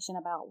information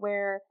about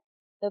where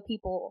the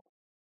people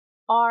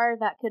are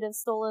that could have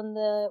stolen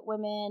the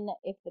women,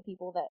 if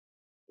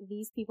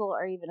these people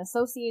are even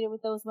associated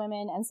with those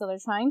women, and so they're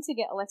trying to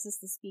get Alexis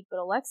to speak, but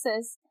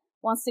Alexis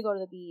wants to go to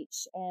the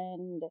beach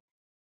and,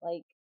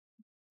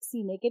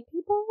 see naked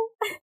people.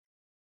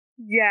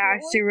 Yeah,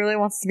 she really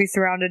wants to be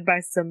surrounded by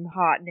some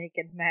hot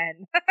naked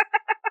men.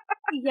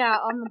 Yeah,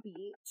 on the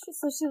beach.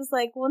 So she was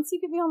like, once you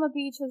get me on the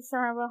beach with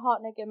surrounded by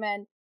hot naked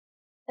men,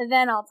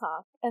 then I'll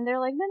talk. And they're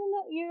like, no,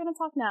 you're gonna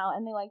talk now.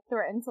 And they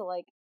threaten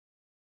to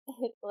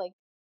hit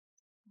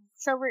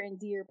shove her in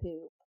deer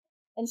poop.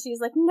 And she's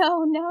like,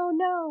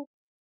 no,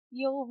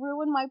 you'll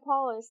ruin my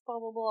polish, blah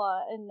blah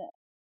blah.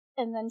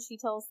 And then she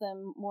tells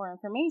them more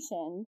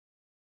information.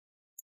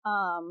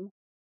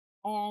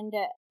 And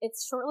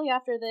it's shortly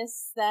after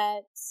this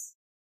that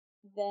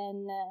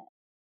then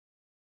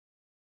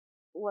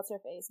what's her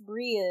face?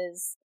 Bree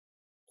is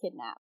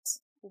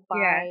kidnapped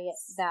by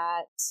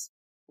that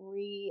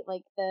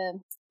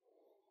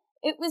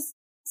it was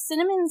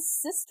Cinnamon's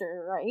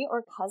sister, right?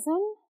 Or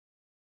cousin?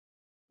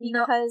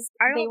 Because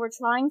they were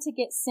trying to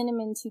get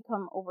Cinnamon to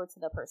come over to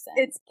the person.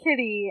 It's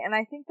Kitty, and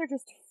I think they're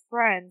just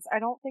friends. I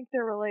don't think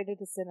they're related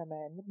to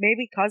Cinnamon.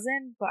 Maybe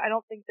cousin, but I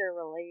don't think they're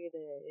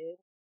related.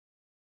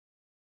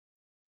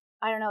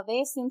 I don't know. They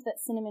assumed that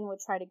Cinnamon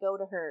would try to go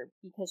to her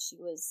because she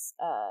was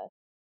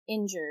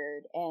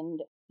injured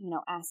and,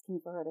 asking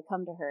for her to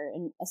come to her.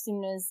 And as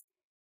soon as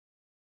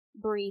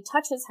Bree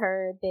touches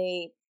her,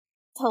 they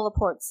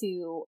teleport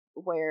to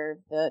where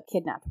the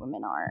kidnapped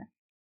women are.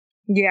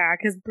 Yeah,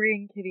 because Bree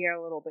and Kitty are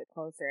a little bit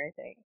closer, I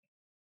think.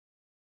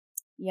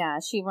 Yeah,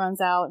 she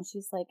runs out and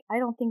she's like, I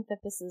don't think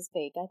that this is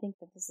fake. I think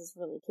that this is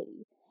really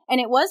Kitty. And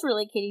it was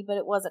really Kitty, but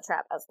it was a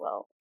trap as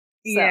well.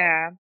 So.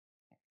 Yeah.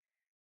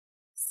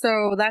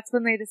 So that's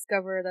when they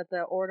discover that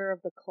the Order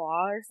of the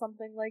Claw or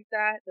something like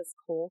that, this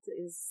cult,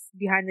 is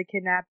behind the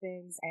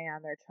kidnappings,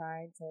 and they're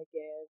trying to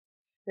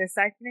they're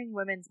siphoning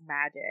women's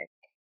magic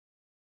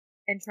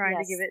and trying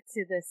to give it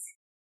to this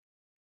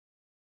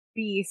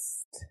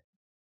beast.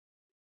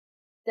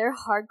 They're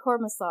hardcore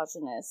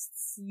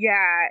misogynists.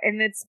 Yeah, and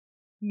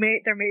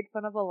they're made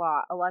fun of a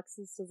lot.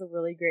 Alexis does a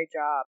really great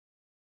job.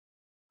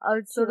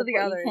 So do the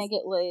others. You can't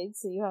get laid,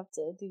 so you have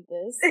to do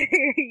this.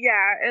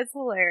 Yeah, it's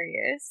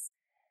hilarious.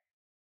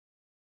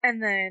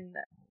 And then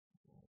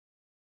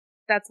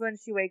that's when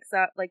she wakes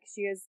up, like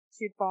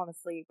she'd fallen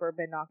asleep or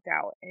been knocked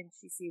out, and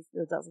she sees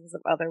the dozens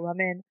of other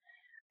women.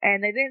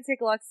 And they didn't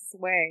take Alexis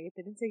away.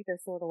 They didn't take their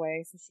sword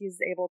away, so she's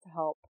able to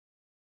help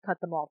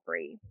cut them all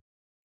free.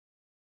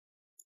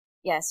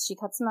 Yes, she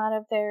cuts them out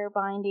of their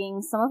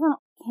binding. Some of them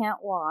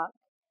can't walk.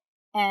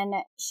 And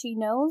Bree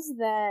knows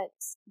that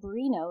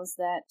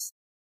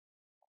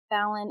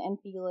Fallon and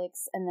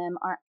Felix and them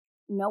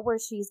know where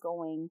she's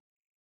going.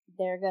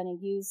 They're gonna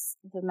use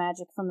the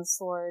magic from the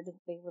sword.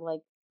 They were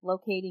like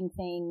locating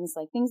things,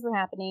 like things were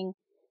happening.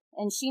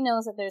 And she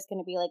knows that there's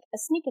gonna be like a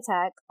sneak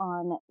attack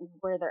on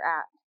where they're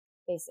at,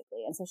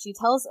 basically. And so she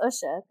tells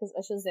Usha, because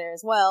Usha's there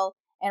as well,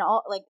 and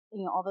all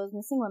those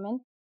missing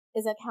women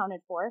is accounted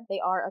for. They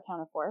are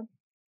accounted for.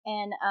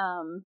 And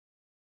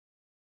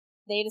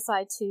they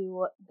decide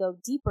to go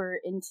deeper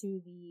into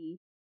the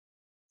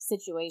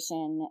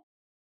situation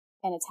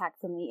and attack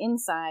from the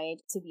inside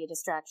to be a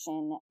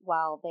distraction,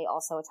 while they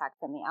also attack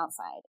from the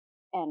outside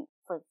and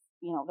for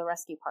the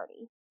rescue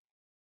party.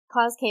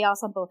 Cause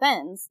chaos on both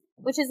ends,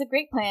 which is a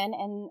great plan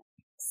and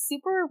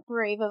super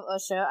brave of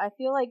Usha. I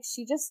feel like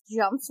she just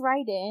jumps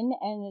right in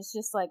and is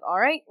just like, all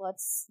right,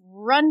 let's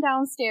run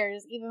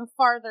downstairs even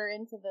farther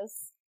into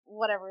this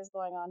whatever is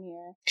going on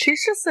here.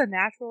 She's just a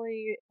natural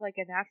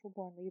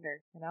born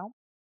leader,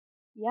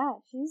 Yeah,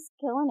 she's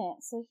killing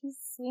it. So she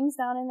swings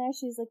down in there.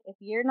 She's like, if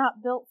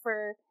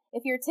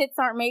your tits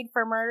aren't made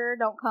for murder,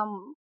 don't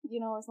come,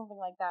 or something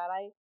like that.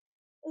 I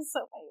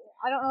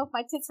don't know if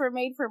my tits were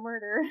made for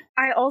murder.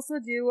 I also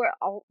do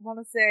want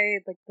to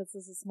say, like, this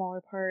is a smaller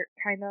part,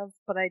 kind of,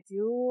 but I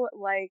do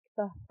like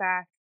the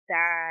fact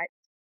that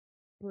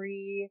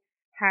Bree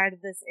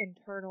had this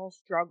internal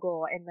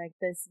struggle and, like,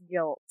 this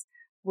guilt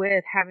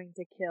with having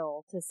to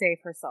kill to save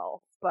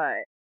herself,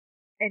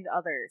 and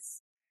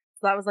others.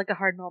 So that was, like, a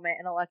hard moment,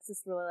 and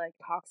Alexis really, like,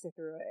 talks her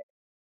through it.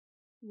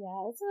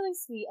 Yeah, it's really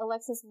sweet.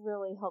 Alexis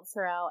really helps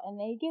her out, and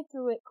they get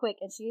through it quick,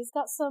 and she's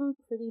got some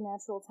pretty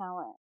natural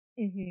talent.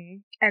 Mm-hmm.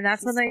 And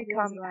that's when they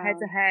come head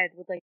to head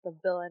with, like, the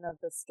villain of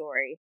the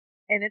story.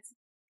 And it's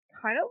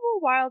kind of a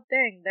wild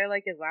thing. They're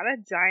like, is that a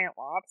giant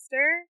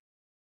lobster?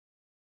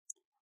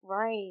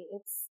 Right.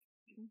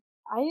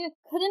 I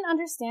couldn't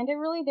understand it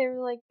really. They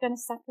were like gonna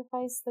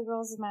sacrifice the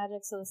girls of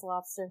magic, so this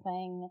lobster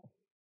thing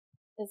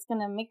is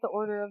gonna make the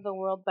order of the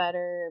world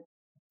better.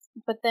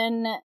 But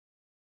then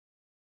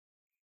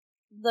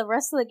the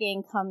rest of the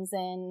gang comes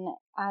in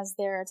as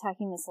they're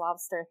attacking this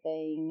lobster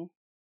thing,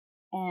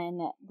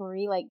 and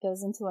Bree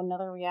goes into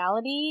another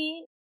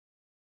reality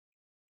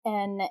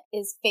and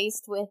is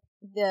faced with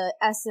the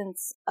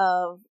essence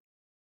of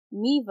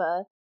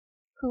Miva,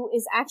 who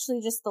is actually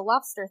just the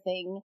lobster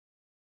thing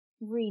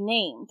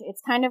renamed.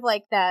 It's kind of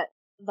like the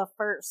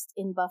first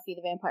in Buffy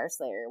the Vampire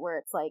Slayer, where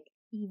it's like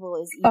evil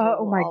is evil,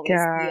 will always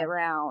be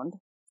around.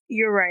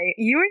 You're right.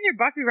 You and your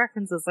Buffy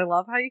references. I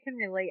love how you can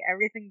relate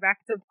everything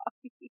back to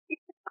Buffy.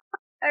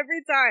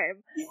 Every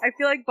time. I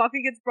feel like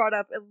Buffy gets brought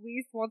up at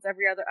least once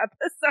every other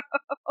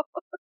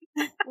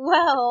episode.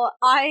 Well,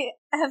 I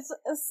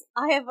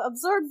have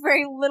absorbed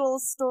very little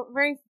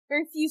very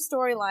few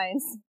storylines.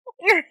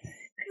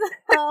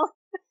 So,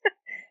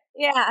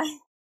 yeah,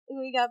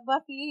 we got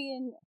Buffy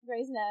and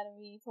Grey's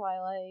Anatomy,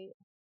 Twilight.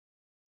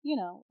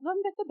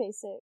 The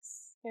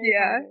basics.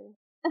 Yeah.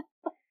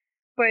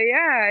 But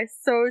yeah,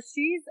 so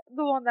she's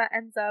the one that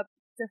ends up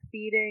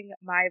defeating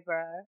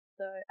Myra,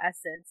 the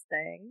essence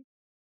thing.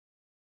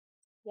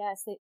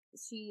 Yes,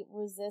 she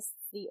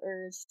resists the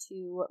urge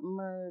to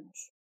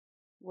merge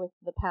with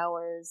the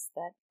powers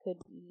that could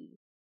be.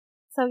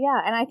 So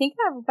yeah, and I think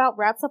that about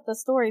wraps up the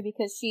story,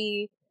 because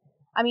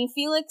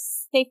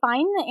Felix, they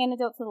find the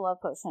antidote to the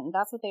love potion.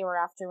 That's what they were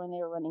after when they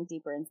were running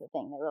deeper into the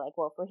thing. They were like,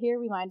 well, if we're here,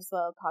 we might as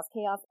well cause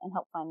chaos and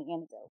help find the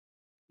antidote,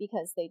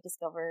 because they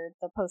discovered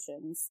the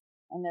potions.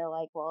 And they're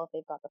like, well, if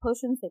they've got the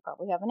potions, they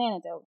probably have an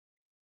antidote.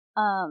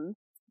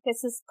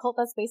 It's this cult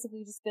that's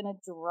basically just gonna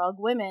drug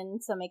women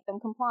to make them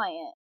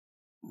compliant.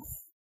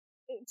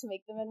 To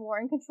make them more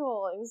in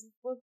control. It was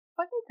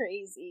fucking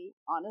crazy,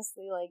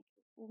 honestly. It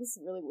was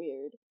really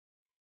weird.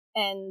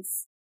 And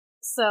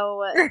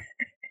so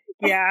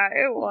Yeah,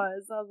 it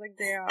was. I was like,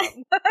 damn.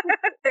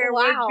 There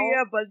would be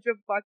a bunch of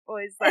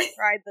fuckboys that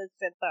tried this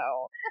shit,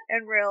 though,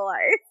 in real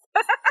life.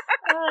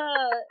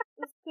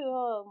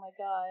 Oh my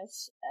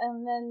gosh.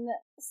 And then,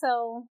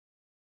 so,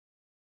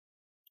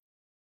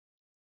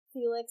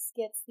 Felix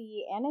gets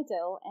the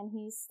antidote, and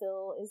he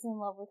still is in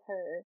love with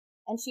her.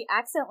 And she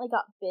accidentally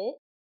got bit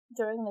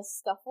during the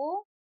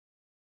scuffle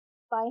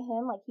by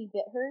him. Like, he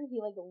bit her.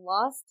 He, like,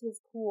 lost his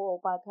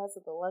cool because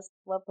of the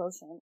love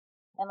potion.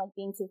 And, like,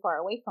 being too far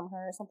away from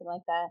her or something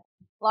like that.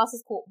 Lost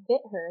his cool,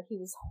 bit her. He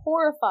was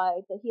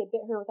horrified that he had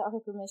bit her without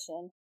her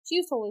permission. She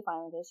was totally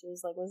fine with it. She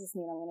was like, what does this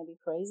mean? I'm gonna be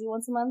crazy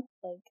once a month?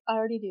 Like, I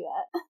already do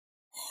that.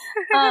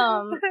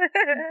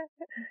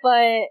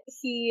 But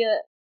he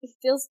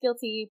feels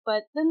guilty,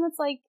 but then it's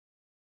like,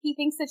 he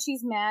thinks that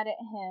she's mad at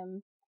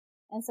him,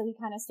 and so he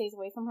kind of stays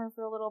away from her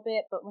for a little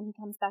bit, but when he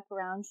comes back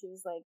around, she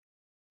was like,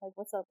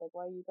 what's up? Like,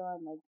 why are you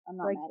gone? Like, I'm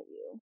not mad at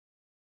you.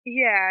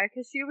 Yeah,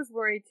 because she was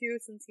worried too,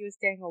 since he was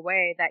staying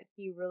away, that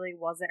he really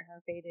wasn't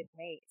her fated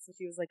mate. So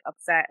she was like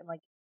upset and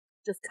like,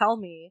 just tell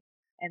me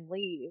and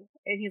leave.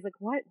 And he's like,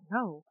 what?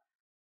 No,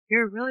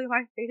 you're really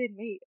my fated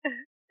mate.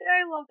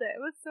 I loved it. It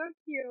was so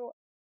cute.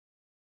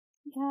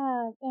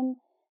 Yeah, and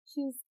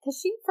because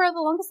she, for the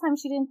longest time,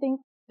 she didn't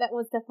think that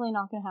was definitely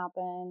not going to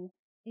happen.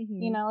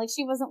 Mm-hmm. You know, like,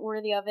 she wasn't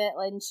worthy of it.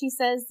 And she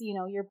says, you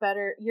know,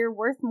 you're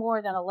worth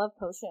more than a love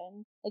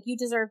potion. Like, you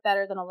deserve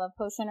better than a love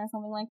potion or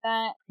something like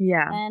that.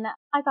 Yeah. And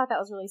I thought that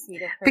was really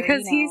sweet of her.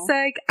 Because he's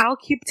like, I'll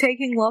keep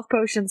taking love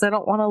potions. I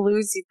don't want to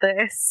lose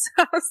this.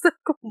 I was like,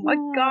 oh my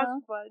gosh,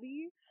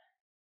 buddy.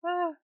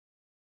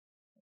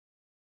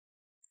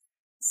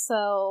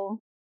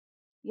 So,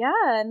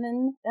 yeah, and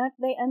then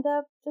they end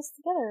up just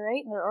together,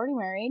 right? They're already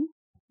married.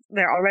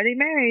 They're already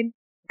married.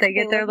 They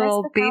get their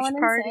little beach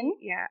party.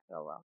 Yeah.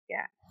 Oh well.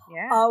 Yeah.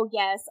 Yeah. Oh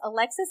yes,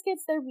 Alexis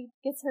gets her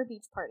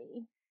beach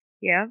party.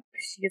 Yeah,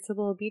 she gets a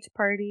little beach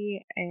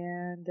party,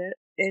 and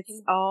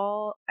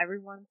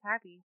everyone's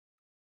happy.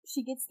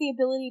 She gets the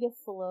ability to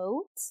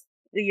float.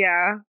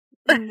 Yeah.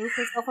 And move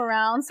herself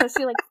around, so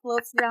she like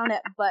floats around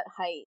at butt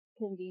height,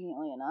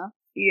 conveniently enough.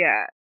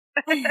 Yeah.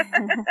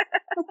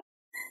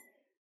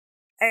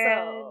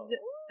 And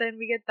then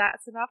we get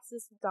that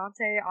synopsis of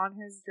Dante on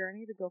his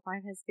journey to go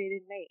find his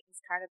fated mate. He's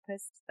kind of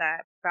pissed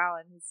that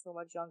Fallon, who's so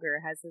much younger,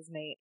 has his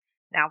mate.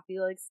 Now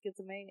Felix gets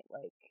a mate.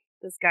 Like,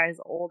 this guy's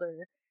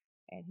older,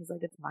 and he's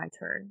like, it's my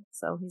turn.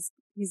 So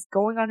he's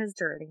going on his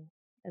journey,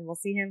 and we'll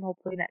see him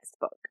hopefully next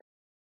book.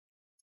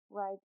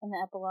 Right, in the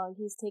epilogue,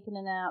 he's taking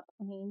a nap,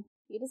 and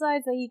he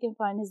decides that he can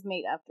find his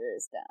mate after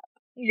his nap.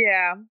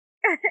 Yeah.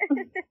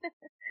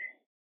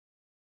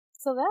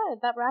 So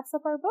that wraps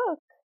up our book.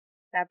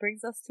 That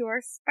brings us to our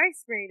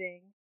spice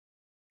rating.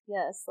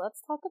 Yes, let's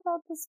talk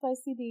about the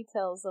spicy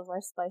details of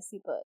our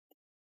spicy book.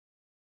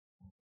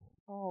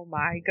 Oh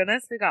my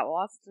goodness, we got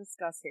lots to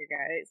discuss here,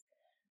 guys.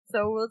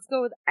 So let's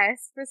go with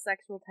S for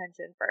sexual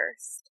tension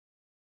first.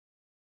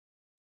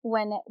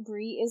 When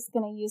Bree is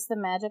going to use the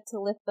magic to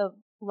lift the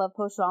love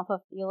potion off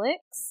of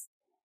Felix,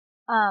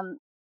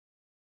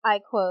 I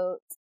quote,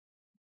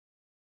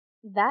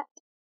 "That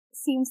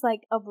seems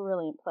like a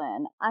brilliant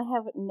plan. I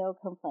have no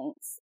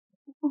complaints."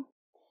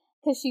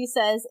 Because she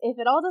says, if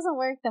it all doesn't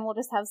work, then we'll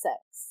just have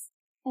sex.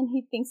 And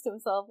he thinks to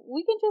himself,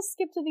 we can just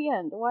skip to the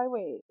end. Why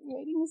wait?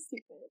 Waiting is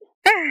stupid.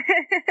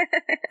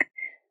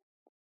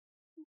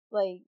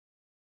 Like,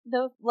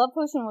 the love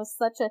potion was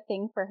such a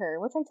thing for her,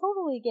 which I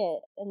totally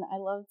get. And I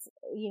loved,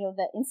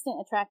 the instant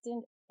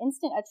attraction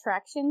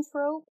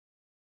trope,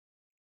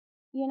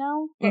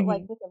 but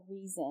like with a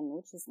reason,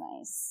 which is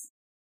nice.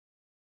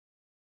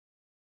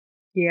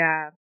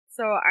 Yeah.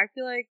 So I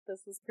feel like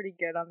this was pretty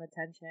good on the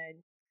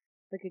tension.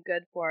 Like a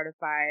good 4 out of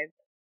 5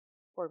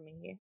 for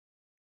me.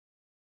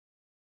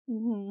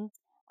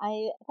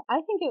 I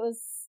think it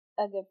was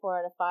a good 4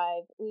 out of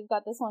 5. We've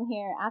got this one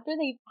here. After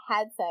they've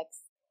had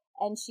sex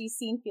and she's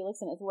seen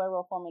Felix in his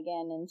werewolf form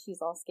again and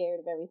she's all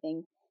scared of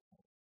everything,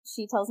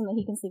 she tells him that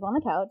he can sleep on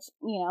the couch,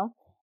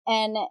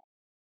 and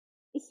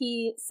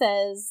he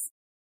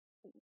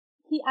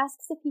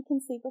asks if he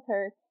can sleep with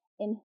her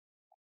in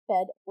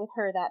bed with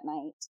her that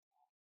night.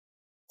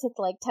 To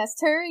like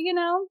test her,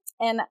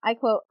 and I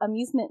quote,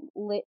 amusement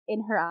lit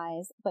in her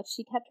eyes, but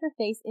she kept her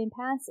face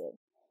impassive.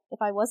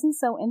 If I wasn't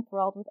so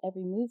enthralled with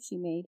every move she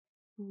made,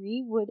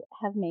 Bree would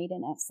have made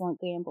an excellent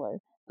gambler,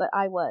 but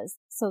I was,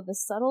 so the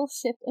subtle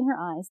shift in her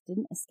eyes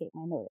didn't escape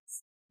my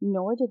notice,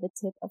 nor did the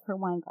tip of her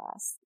wine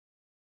glass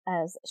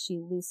as she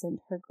loosened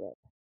her grip.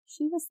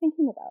 She was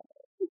thinking about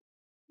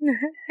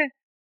it.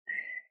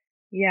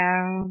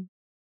 Yeah.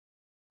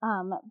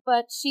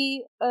 But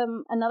she,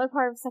 another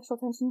part of sexual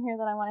tension here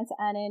that I wanted to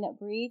add in,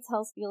 Bree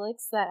tells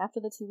Felix that after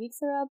the 2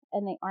 weeks are up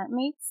and they aren't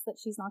mates, that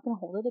she's not going to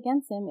hold it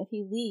against him if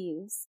he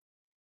leaves.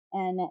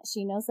 And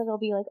she knows that it'll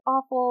be like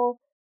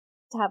awful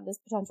to have this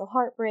potential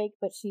heartbreak,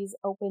 but she's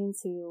open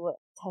to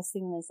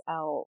testing this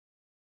out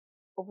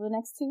over the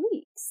next 2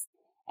 weeks.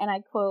 And I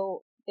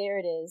quote, there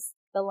it is,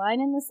 the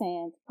line in the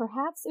sand.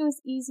 Perhaps it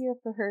was easier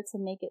for her to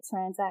make it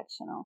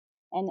transactional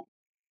and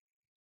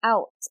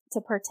out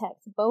to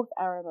protect both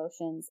our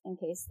emotions in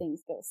case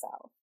things go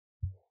south.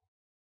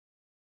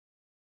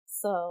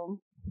 So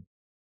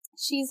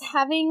she's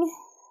having,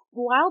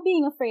 while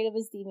being afraid of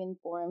his demon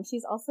form,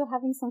 she's also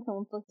having some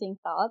conflicting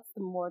thoughts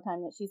the more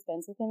time that she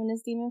spends with him in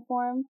his demon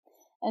form.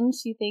 And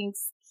she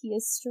thinks he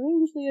is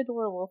strangely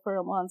adorable for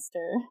a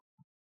monster.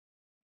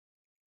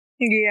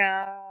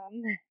 Yeah.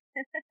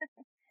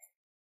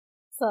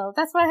 So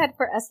that's what I had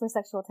for S for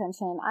sexual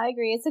tension. I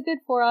agree. It's a good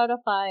 4 out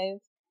of 5.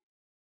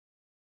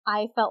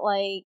 I felt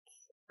like,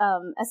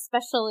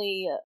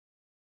 especially,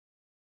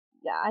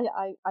 yeah,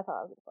 I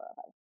thought it was a 4 out of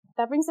 5.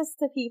 That brings us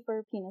to P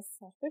for penis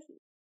slash pussy.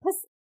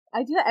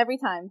 I do that every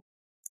time.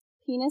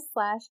 Penis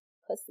slash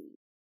pussy.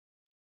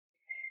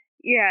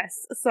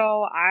 Yes,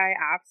 so I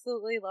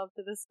absolutely love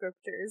the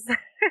descriptors.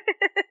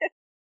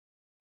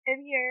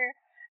 In here,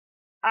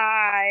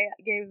 I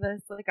gave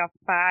this like a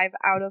 5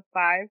 out of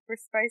 5 for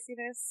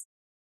spiciness,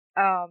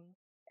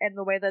 and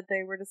the way that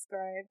they were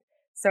described.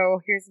 So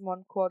here's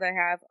one quote I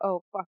have.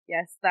 Oh, fuck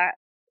yes, that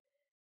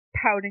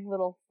pouting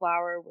little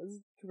flower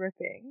was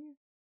dripping.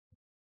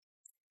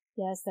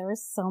 Yes, there were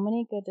so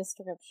many good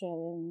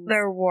descriptions.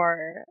 There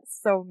were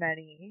so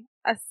many.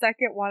 A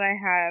second one I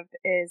have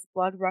is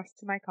blood rushed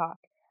to my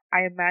cock.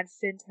 I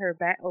imagined her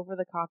bent over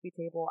the coffee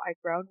table. I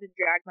groaned and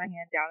dragged my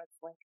hand down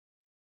its length,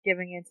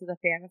 giving into the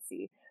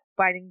fantasy.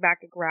 Biting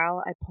back a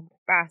growl, I pumped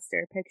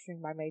faster,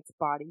 picturing my mate's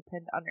body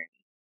pinned underneath.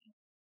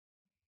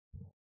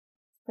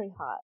 Pretty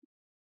hot.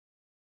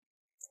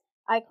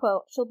 I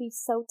quote, "She'll be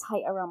so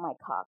tight around my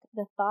cock.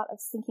 The thought of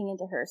sinking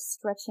into her,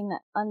 stretching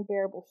that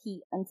unbearable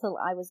heat until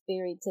I was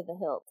buried to the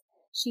hilt.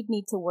 She'd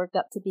need to work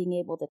up to being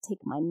able to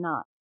take my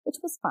knot,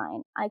 which was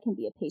fine. I can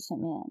be a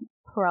patient man.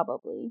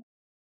 Probably."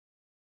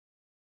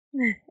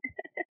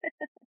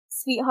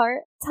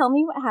 "Sweetheart, tell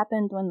me what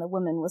happened when the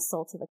woman was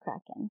sold to the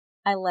Kraken."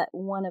 I let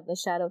one of the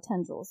shadow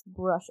tendrils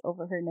brush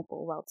over her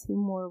nipple while 2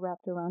 more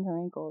wrapped around her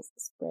ankles,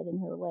 spreading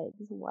her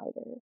legs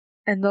wider.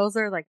 And those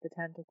are like the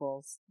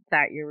tentacles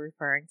that you're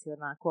referring to in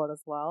that quote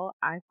as well.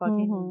 I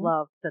fucking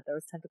loved that there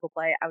was tentacle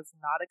play. I was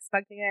not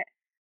expecting it.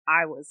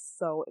 I was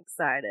so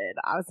excited.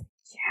 I was like,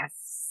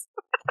 yes.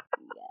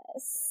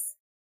 Yes.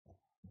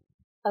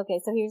 Okay,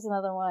 so here's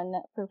another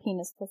one for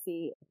penis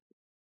pussy.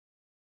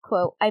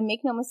 Quote, "I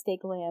make no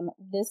mistake, lamb,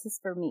 this is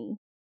for me,"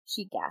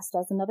 she gasped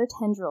as another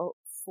tendril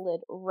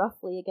slid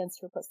roughly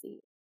against her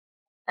pussy.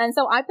 And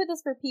so I put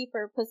this for P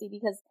for pussy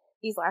because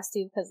these last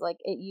two, because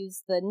like it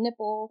used the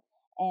nipple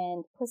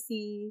and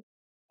pussy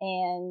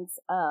and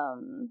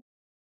tight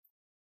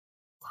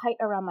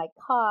around my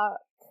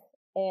cock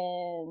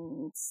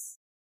and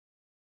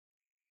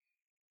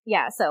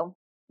yeah, so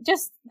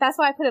just that's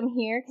why I put them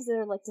here, because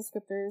they're like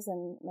descriptors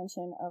and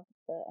mention of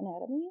the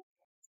anatomy.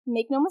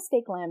 "Make no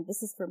mistake, lamb,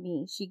 this is for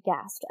me," she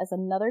gasped as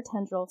another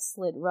tendril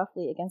slid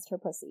roughly against her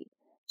pussy.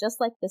 "Just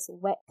like this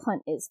wet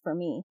cunt is for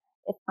me.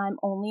 If I'm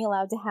only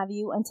allowed to have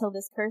you until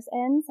this curse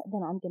ends,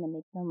 then I'm gonna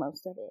make the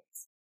most of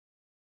it."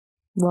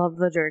 Love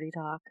the dirty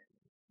talk.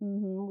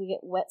 We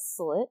get wet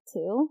slit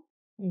too.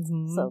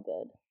 So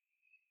good.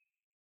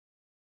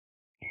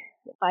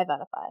 5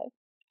 out of 5.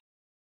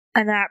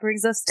 And that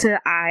brings us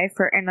to I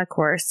for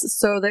intercourse.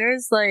 So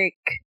there's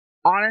like,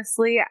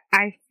 honestly,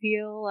 I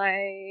feel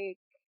like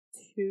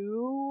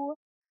 2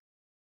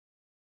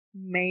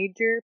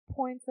 major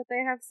points that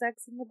they have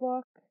sex in the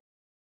book,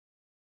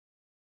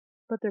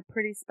 but they're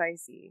pretty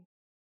spicy.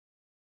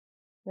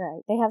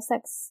 Right. They have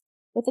sex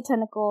with the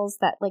tentacles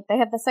they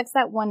have the sex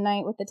that one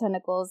night with the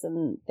tentacles,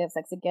 and they have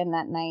sex again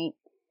that night.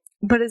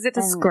 But is it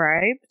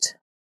described?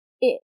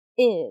 It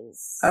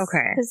is.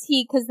 Okay.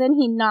 Because then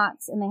he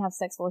knots and they have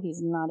sex while he's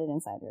knotted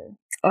inside her.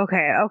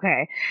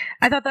 Okay.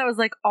 I thought that was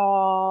like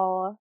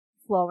all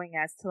flowing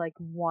as to like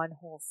one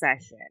whole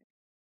session.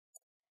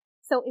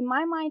 So in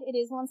my mind, it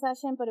is one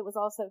session, but it was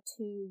also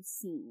 2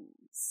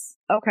 scenes.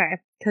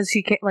 Okay, because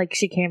she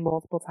came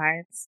multiple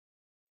times.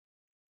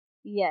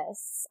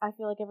 Yes, I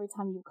feel like every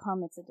time you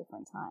come, it's a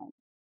different time.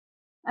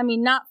 I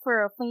mean, not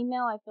for a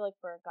female. I feel like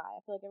for a guy. I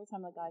feel like every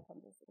time a guy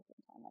comes, it's a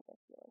different time. Like I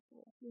feel like, you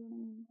know what I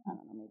mean? I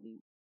don't know,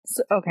 maybe.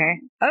 So,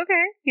 okay,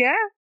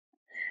 yeah.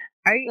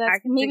 I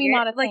can maybe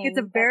not a like thing, it's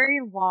a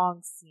very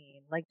long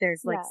scene. Like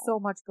there's like Yeah. so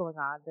much going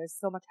on. There's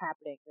so much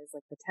happening. There's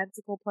like the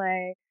tentacle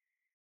play.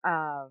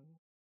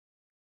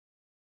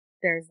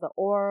 There's the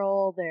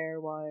oral. There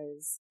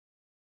was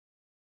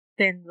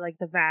then like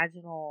the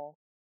vaginal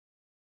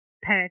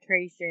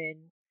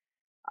penetration.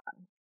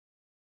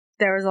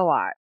 There was a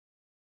lot.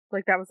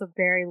 Like that was a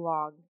very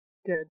long,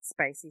 good,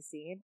 spicy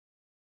scene.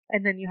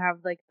 And then you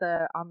have like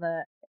on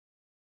the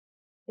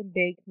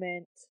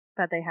embankment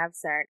that they have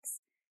sex.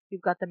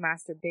 You've got the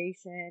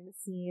masturbation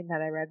scene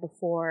that I read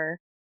before.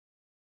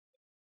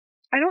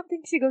 I don't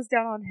think she goes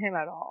down on him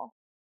at all.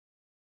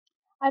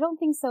 I don't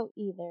think so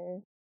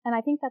either. And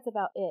I think that's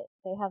about it.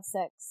 They have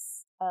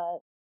sex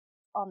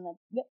on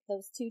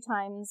those 2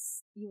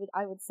 times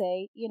I would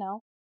say, you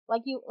know. I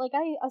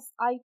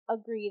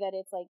agree that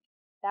it's like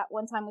that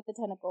one time with the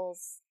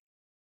tentacles,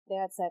 they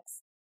had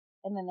sex,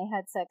 and then they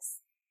had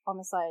sex on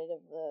the side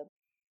of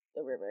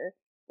the river.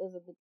 Those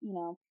are the, you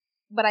know.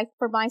 But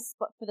for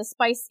the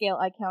spice scale,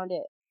 I count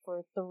it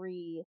for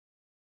 3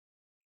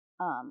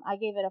 I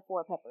gave it a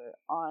 4 pepper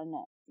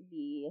on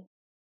the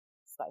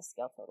spice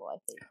scale total. I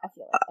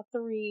feel like a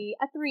three.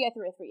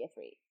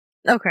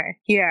 Okay,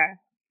 yeah.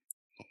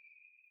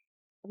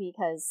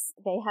 Because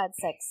they had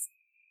sex,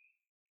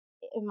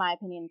 in my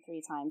opinion,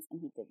 3 times, and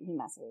he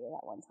masturbated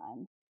that one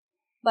time.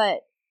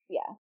 But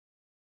yeah,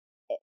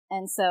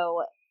 and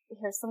so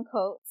here's some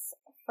quotes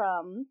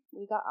from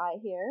we got I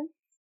here.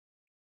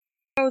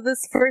 So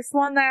this first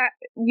one that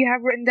you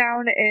have written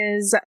down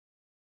is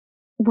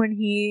when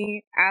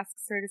he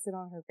asks her to sit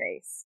on her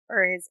face,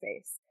 or his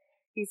face.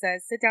 He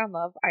says, "Sit down,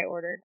 love," I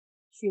ordered.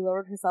 She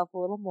lowered herself a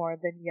little more,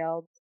 then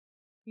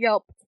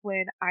yelped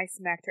when I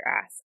smacked her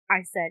ass.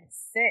 I said,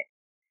 "Sit."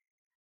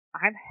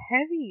 "I'm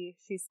heavy,"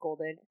 she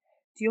scolded.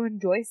 "Do you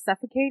enjoy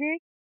suffocating?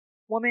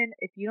 Woman,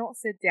 if you don't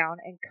sit down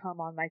and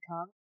come on my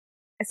tongue."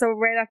 So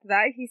right after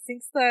that, he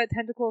sinks the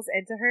tentacles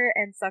into her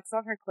and sucks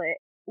on her clit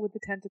with the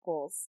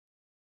tentacles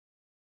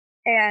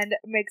and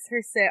makes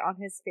her sit on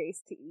his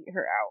face to eat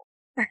her out.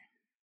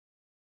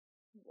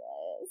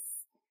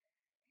 Yes.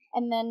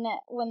 And then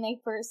before they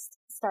first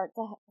start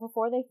to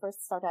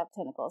have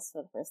tentacles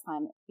for the first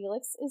time,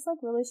 Felix is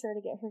like really sure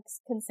to get her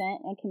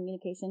consent and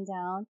communication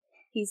down.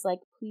 He's like,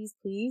 please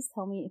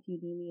tell me if you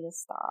need me to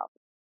stop.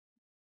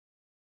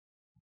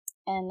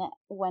 And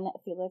when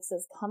Felix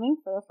is coming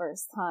for the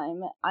first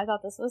time, I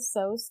thought this was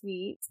so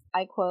sweet.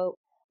 I quote,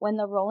 "When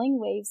the rolling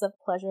waves of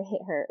pleasure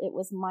hit her, it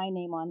was my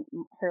name on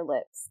her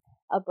lips,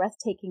 a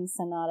breathtaking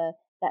sonata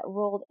that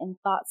rolled in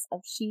thoughts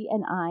of she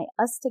and I,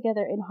 us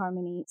together in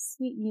harmony,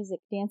 sweet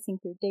music dancing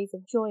through days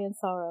of joy and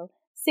sorrow,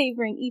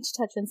 savoring each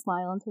touch and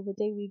smile until the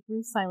day we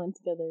grew silent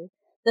together.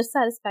 The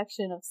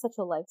satisfaction of such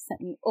a life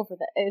sent me over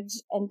the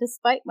edge, and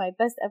despite my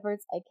best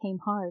efforts, I came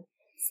hard,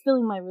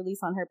 spilling my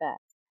release on her back.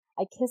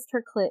 I kissed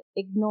her clit,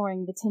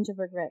 ignoring the tinge of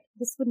regret.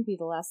 This wouldn't be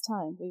the last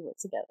time we were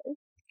together."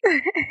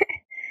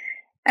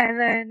 And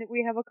then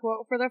we have a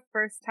quote for the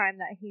first time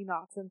that he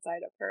knocks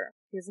inside of her.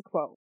 Here's a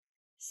quote.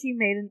 "She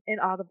made an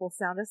inaudible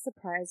sound of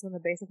surprise when the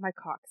base of my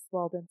cock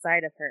swelled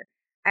inside of her.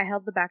 I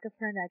held the back of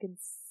her neck and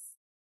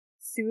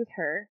soothed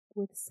her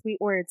with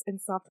sweet words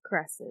and soft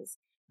caresses.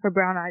 Her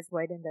brown eyes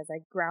widened as I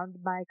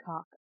ground my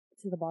cock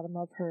to the bottom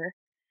of her.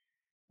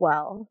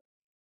 Well,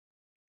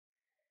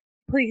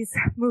 please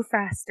move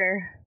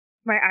faster."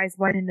 My eyes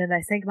widened and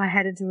I sank my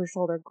head into her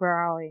shoulder,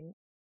 growling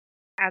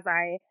as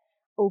I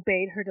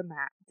obeyed her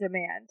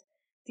demand.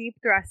 Deep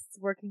thrusts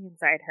working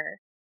inside her.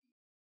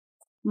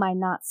 My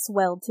knot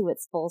swelled to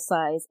its full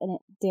size, and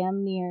it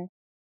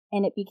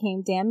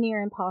became damn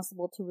near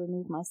impossible to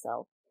remove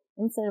myself.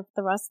 Instead of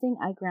thrusting,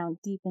 I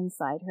ground deep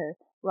inside her,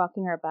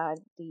 rocking our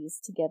bodies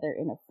together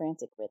in a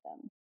frantic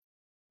rhythm.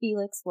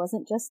 Felix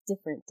wasn't just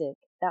different, Dick.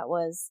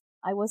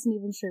 I wasn't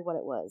even sure what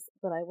it was,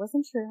 but I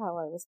wasn't sure how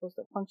I was supposed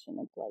to function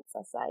in polite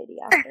society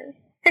after.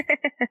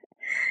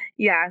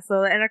 Yeah,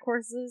 so the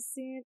intercourse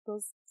scene,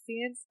 those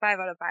scenes, 5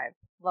 out of 5.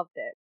 Loved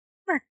it.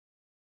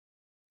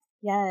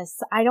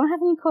 Yes, I don't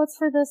have any quotes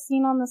for the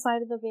scene on the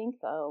side of the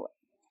bank, though.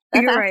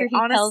 That's You're right.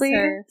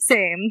 Honestly,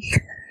 same.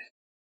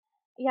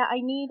 Yeah,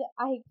 I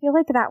feel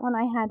like that one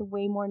I had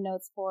way more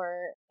notes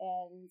for,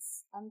 and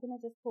I'm gonna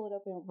just pull it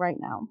open right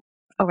now.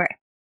 Okay.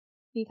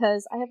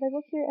 Because I have my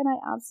book here, and I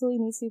absolutely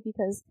need to,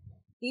 because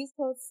these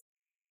quotes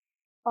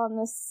on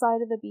the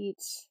side of the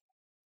beach,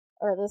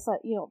 or the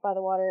side, by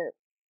the water,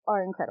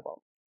 are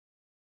incredible.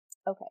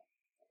 Okay.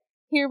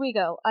 Here we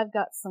go. I've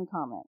got some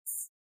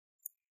comments.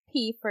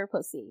 P for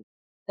pussy.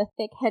 The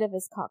thick head of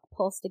his cock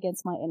pulsed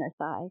against my inner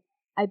thigh.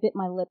 I bit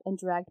my lip and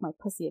dragged my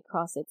pussy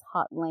across its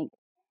hot length.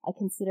 I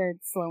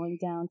considered slowing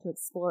down to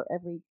explore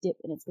every dip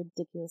in its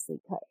ridiculously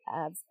cut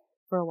abs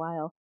for a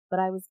while, but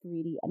I was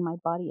greedy and my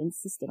body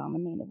insisted on the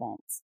main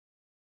event.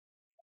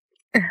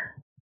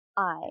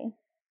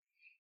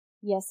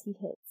 Yes, he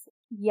hits.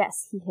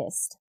 Yes, he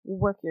hissed.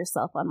 Work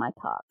yourself on my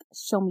cock.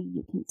 Show me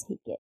you can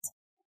take it.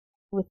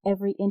 With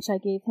every inch I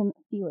gave him,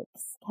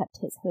 Felix kept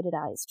his hooded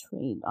eyes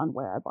trained on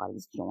where our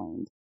bodies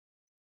joined.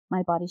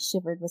 My body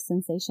shivered with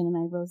sensation, and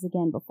I rose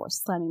again before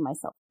slamming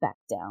myself back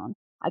down.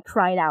 I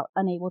cried out,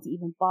 unable to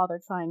even bother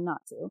trying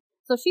not to.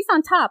 So she's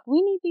on top.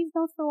 We need these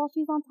notes for while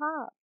she's on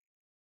top.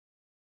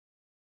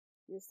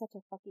 You're such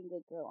a fucking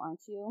good girl,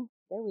 aren't you?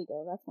 There we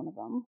go. That's one of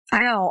them. I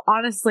know.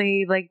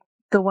 Honestly, like,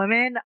 the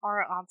women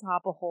are on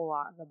top a whole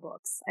lot in the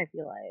books, I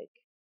feel like.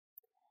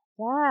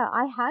 Yeah,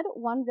 I had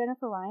one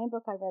Jennifer Ryan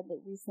book I read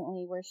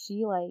recently where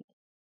she,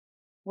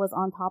 was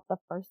on top the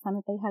first time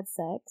that they had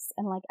sex,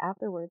 and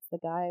afterwards the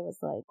guy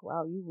was like,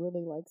 "Wow, you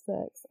really like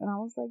sex," and I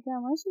was like, "Yeah,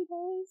 my she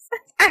does."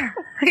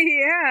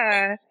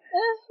 Yeah.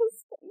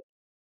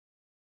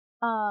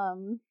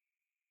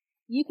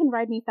 You can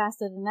ride me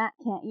faster than that,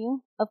 can't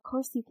you? Of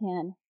course you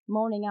can.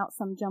 Moaning out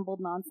some jumbled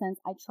nonsense,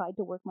 I tried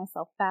to work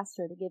myself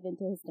faster to give in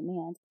to his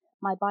demand.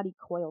 My body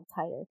coiled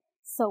tighter,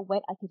 so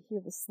wet I could hear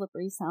the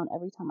slippery sound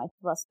every time I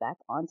thrust back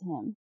onto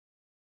him.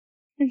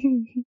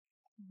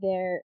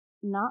 They're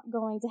not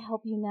going to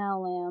help you now,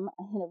 lamb.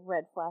 A hint of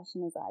red flashed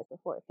in his eyes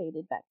before it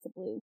faded back to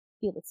blue.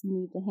 Felix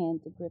moved a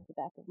hand to grip the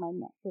back of my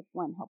neck with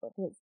one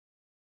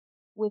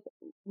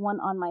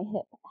on my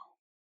hip,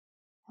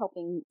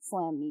 helping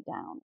slam me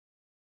down.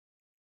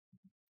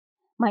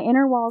 My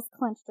inner walls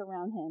clenched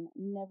around him.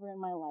 Never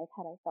in my life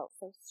had I felt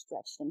so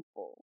stretched and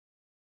full.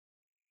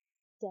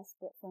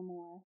 Desperate for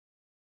more.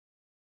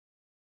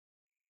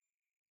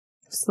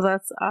 So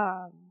that's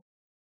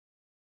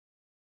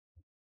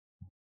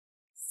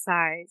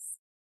size.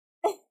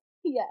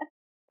 Yeah.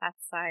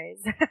 That's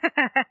size.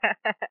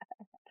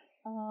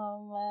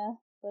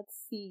 Let's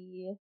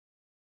see.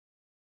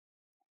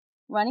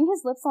 Running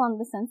his lips along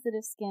the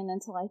sensitive skin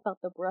until I felt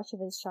the brush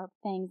of his sharp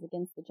fangs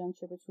against the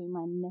juncture between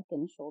my neck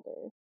and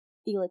shoulder.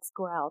 Felix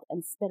growled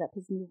and sped up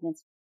his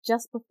movements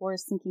just before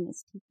sinking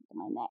his teeth into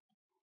my neck.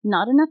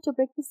 Not enough to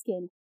break the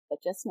skin,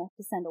 but just enough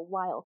to send a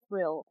wild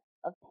thrill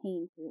of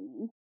pain through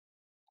me.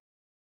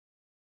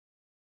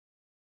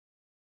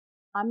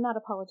 I'm not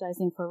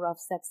apologizing for rough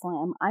sex,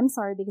 Lamb. I'm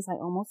sorry because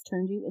I almost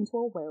turned you into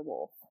a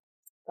werewolf.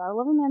 Gotta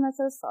love a man that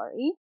says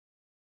sorry.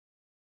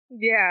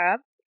 Yeah,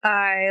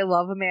 I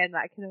love a man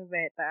that can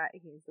admit that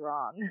he's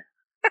wrong.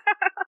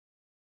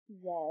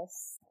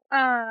 Yes.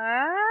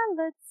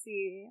 Let's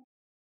see.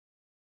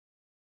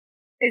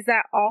 Is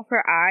that all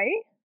for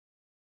I?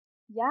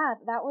 Yeah,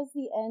 that was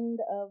the end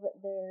of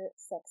their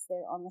sex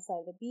there on the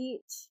side of the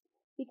beach,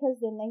 because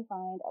then they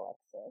find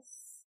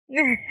Alexis.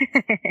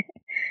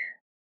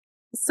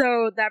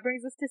 So that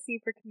brings us to C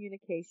for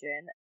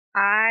communication.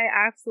 I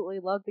absolutely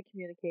love the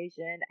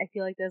communication. I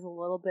feel like there's a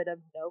little bit of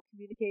no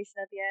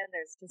communication at the end.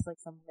 There's just like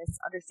some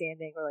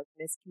misunderstanding or like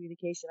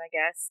miscommunication, I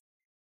guess,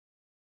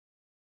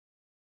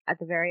 at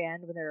the very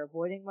end when they're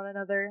avoiding one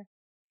another.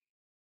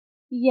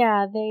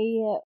 Yeah,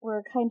 they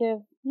were kind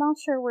of not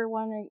sure where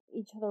one or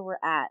each other were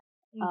at.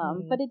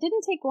 But it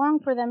didn't take long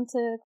for them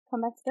to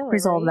come back together.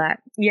 Resolve right?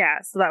 that.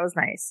 Yeah, so that was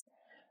nice.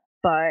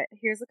 But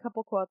here's a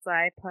couple quotes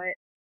I put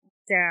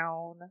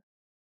down.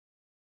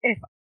 If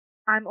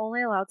I'm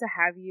only allowed to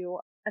have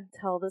you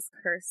until this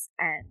curse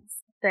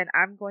ends, then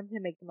I'm going to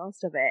make the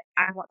most of it.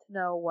 I want to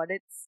know what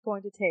it's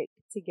going to take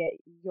to get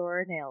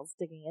your nails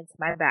digging into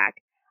my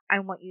back. I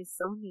want you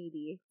so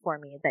needy for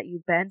me that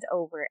you bend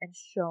over and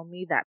show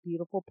me that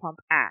beautiful plump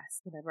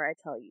ass whenever I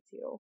tell you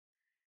to.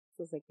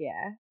 So it's like,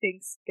 yeah,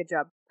 thanks, good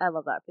job. I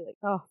love that, Felix.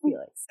 Oh,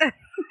 Felix.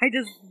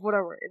 What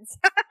are words?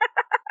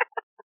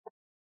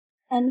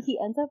 And he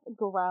ends up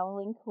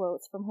growling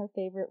quotes from her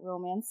favorite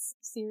romance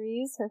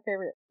series, her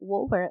favorite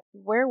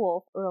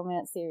werewolf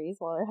romance series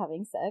while they're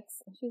having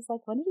sex. And she's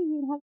like, when did you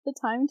even have the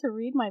time to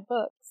read my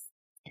books?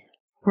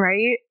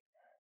 Right?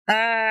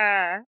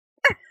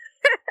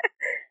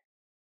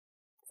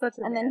 Such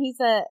a And man.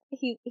 then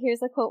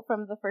here's a quote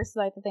from the first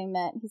night that they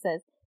met. He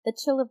says, "The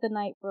chill of the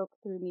night broke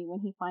through me when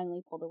he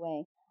finally pulled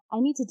away. I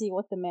need to deal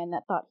with the man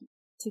that thought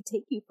to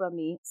take you from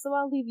me, so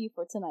I'll leave you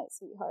for tonight,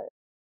 sweetheart.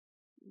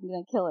 I'm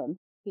gonna kill him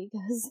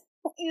because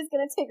he's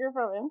gonna take her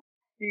from him."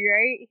 You're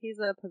right? He's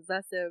a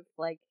possessive,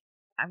 like,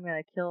 I'm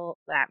gonna kill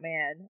that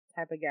man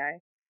type of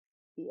guy.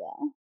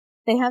 Yeah.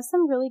 They have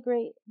some really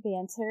great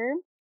banter.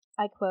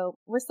 I quote,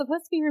 "We're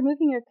supposed to be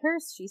removing your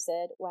curse," she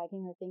said,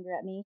 wagging her finger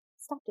at me.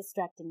 "Stop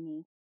distracting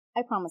me.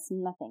 I promised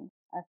nothing.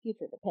 Our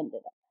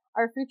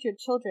future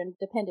children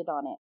depended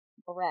on it."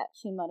 "Brat,"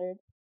 she muttered.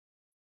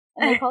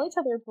 And they call each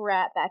other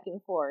brat back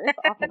and forth,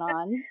 off and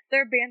on.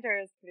 Their banter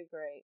is pretty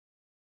great.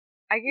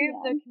 I gave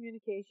their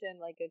communication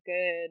like a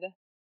good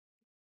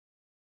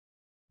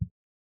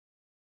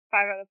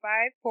 5 out of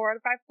 5, 4 out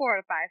of 5, 4 out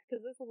of 5,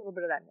 because there's a little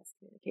bit of that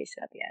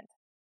miscommunication at the end.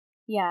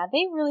 Yeah,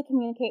 they really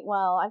communicate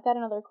well. I've got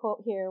another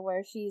quote here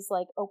where she's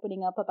like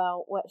opening up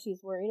about what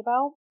she's worried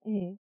about.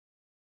 Mm-hmm.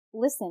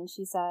 "Listen,"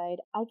 she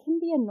sighed, "I can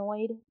be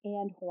annoyed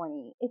and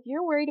horny. If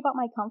you're worried about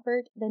my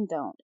comfort, then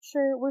don't.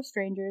 Sure, we're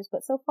strangers,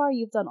 but so far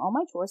you've done all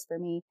my chores for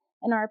me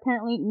and are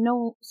apparently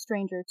no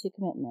stranger to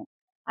commitment.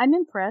 I'm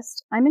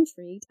impressed, I'm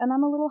intrigued, and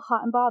I'm a little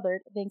hot and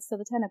bothered thanks to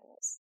the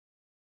tentacles."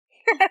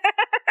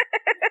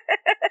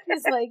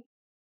 He's like,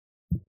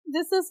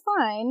 "This is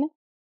fine."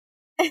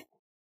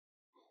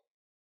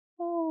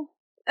 Oh.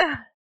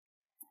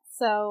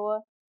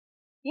 So,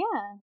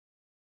 yeah.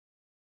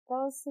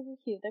 That was super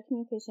cute. Their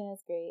communication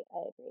is great.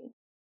 I agree.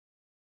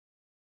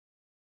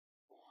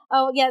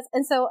 Oh yes,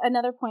 and so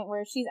another point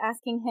where she's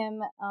asking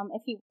him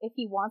if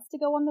he wants to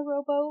go on the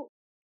rowboat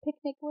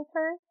picnic with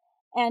her,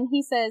 and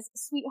he says,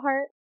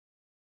 "Sweetheart,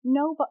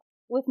 no, but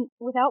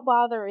without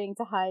bothering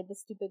to hide the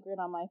stupid grin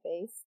on my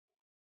face.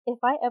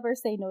 If I ever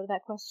say no to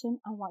that question,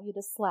 I want you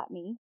to slap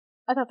me."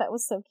 I thought that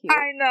was so cute.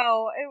 I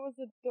know, it was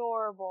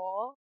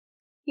adorable.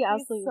 He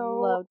absolutely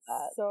loved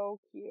that. So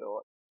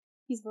cute.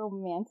 He's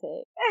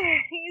romantic.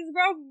 He's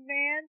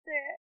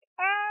romantic.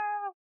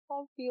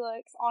 Love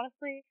Felix.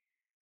 Honestly,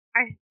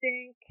 I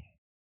think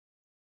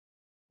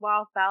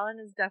while Fallon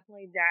is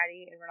definitely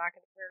daddy, and we're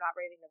not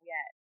rating him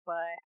yet,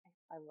 but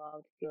I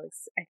loved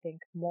Felix, I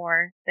think,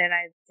 more than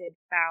I did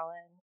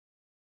Fallon.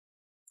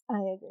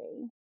 I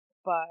agree.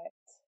 But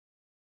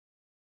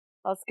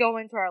let's go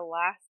into our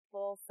last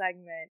little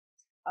segment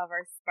of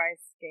our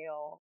spice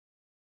scale.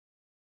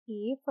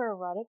 E for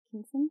erotic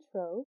kinks and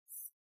tropes.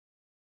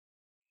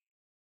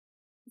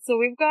 So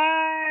we've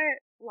got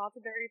lots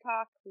of dirty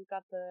talk. We've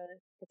got the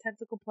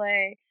tentacle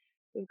play.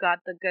 We've got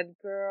the good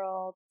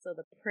girl, so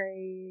the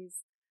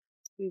praise.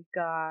 We've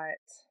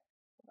got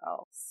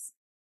else?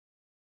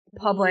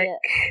 Public.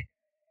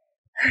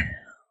 Yes,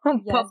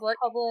 Public.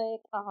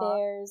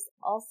 There's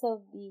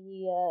also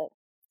the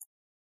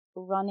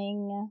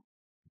running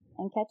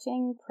and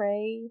catching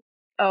prey.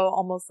 Oh,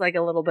 almost like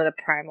a little bit of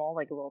primal,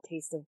 like a little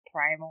taste of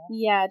primal.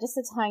 Yeah, just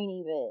a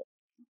tiny bit.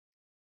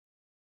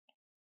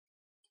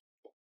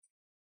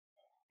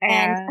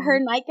 And her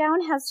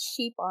nightgown has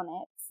sheep on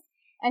it.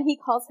 And he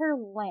calls her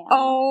Lamb.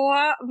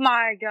 Oh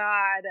my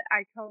god.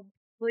 I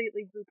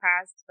completely blew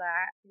past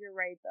that. You're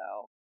right,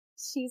 though.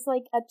 She's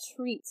like a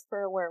treat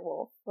for a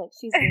werewolf. Like,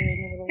 she's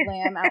wearing a little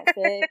lamb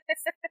outfit.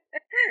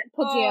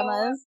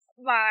 Pajamas.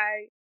 Oh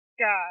my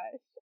gosh.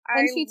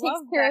 And she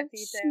takes care of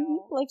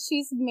sheep. Like,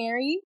 she's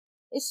married.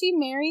 Is she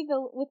married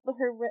with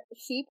her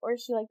sheep, or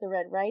is she like the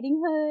Red Riding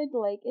Hood?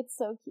 Like, it's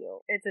so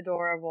cute. It's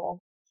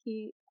adorable.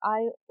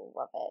 I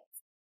love it.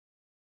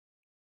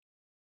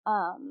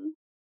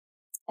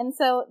 And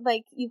so,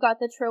 like, you got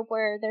the trope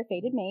where they're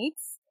fated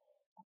mates.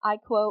 I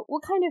quote,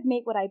 "What kind of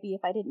mate would I be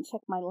if I didn't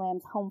check my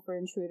lamb's home for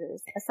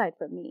intruders, aside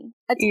from me?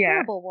 A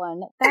terrible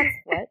one, that's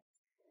what."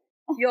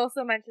 You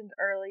also mentioned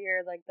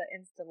earlier, like, the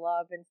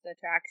insta-love,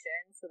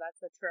 insta-attraction, so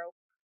that's a trope,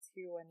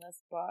 too, in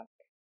this book.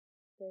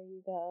 There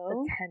you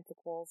go. The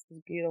tentacles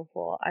is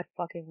beautiful. I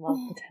fucking love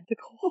the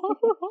tentacles.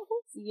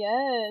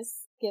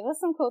 Yes. Give us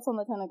some quotes on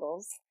the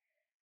tentacles.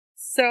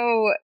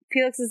 So,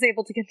 Felix is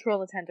able to control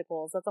the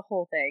tentacles. That's a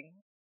whole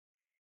thing.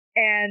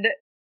 And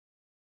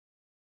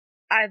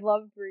I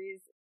love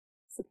Bree's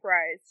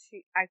surprise.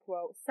 I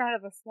quote, "Son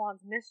of a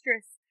swan's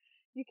mistress,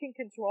 you can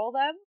control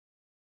them?"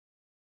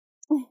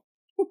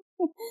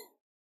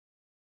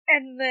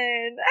 And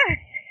then,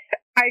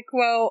 I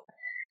quote,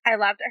 "I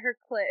laughed at her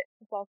clit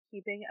while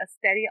keeping a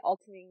steady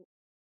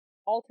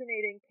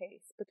alternating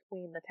pace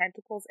between the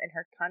tentacles and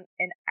her cunt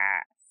and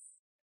ass."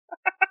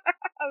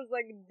 I was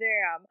like,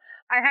 damn.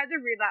 I had to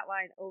read that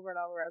line over and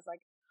over. I was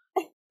like,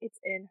 it's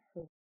in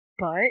her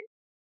butt.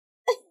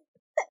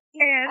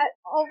 And it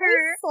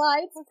always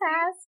slides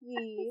past me.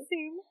 At the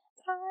same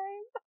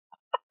time.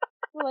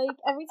 Like,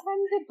 every time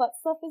the butt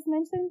stuff is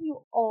mentioned,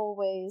 you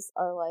always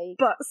are like,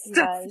 butt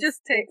stuff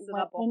just takes it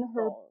up in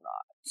her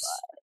notch.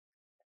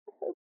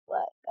 Her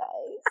butt,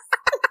 guys.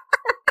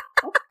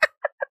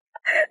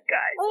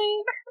 Guys.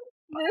 Like,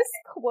 this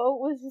quote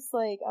was just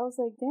like, I was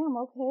like, damn,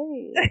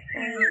 okay.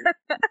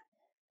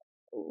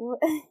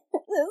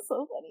 That's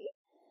so funny.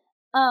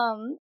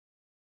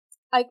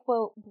 I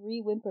quote, "Bree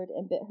whimpered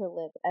and bit her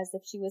lip as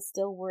if she was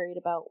still worried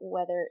about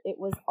whether it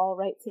was all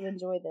right to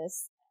enjoy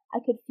this. I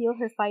could feel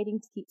her fighting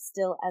to keep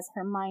still as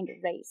her mind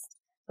raced,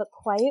 but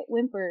quiet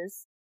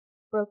whimpers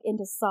broke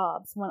into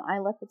sobs when I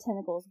let the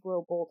tentacles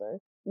grow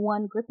bolder,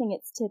 one gripping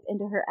its tip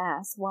into her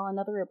ass while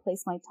another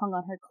replaced my tongue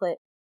on her clit.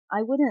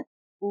 I wouldn't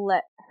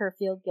let her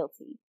feel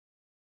guilty.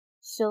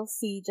 She'll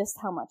see just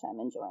how much I'm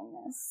enjoying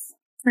this."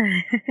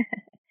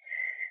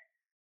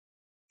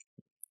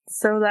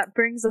 So that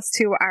brings us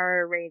to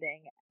our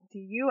rating. Do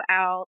you,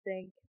 Al,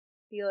 think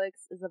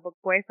Felix is a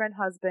boyfriend,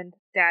 husband,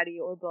 daddy,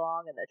 or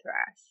belong in the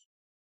trash?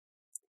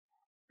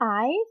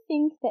 I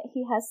think that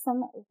he has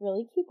some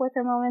really cute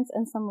boyfriend moments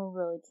and some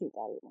really cute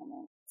daddy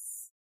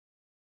moments.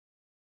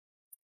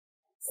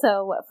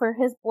 So, for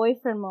his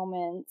boyfriend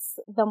moments,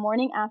 the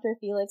morning after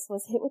Felix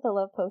was hit with a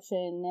love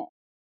potion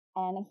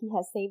and he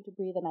has saved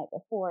Bree the night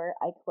before,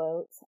 I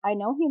quote, "I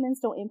know humans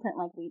don't imprint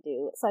like we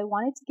do, so I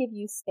wanted to give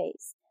you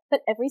space.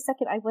 But every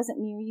second I wasn't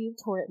near you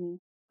tore at me.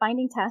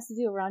 Finding tasks to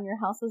do around your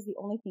house was the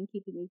only thing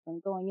keeping me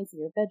from going into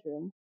your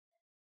bedroom."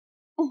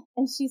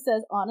 And she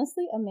says,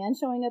 "Honestly, a man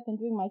showing up and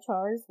doing my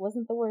chores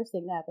wasn't the worst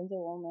thing to happen to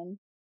a woman."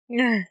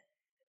 Yeah.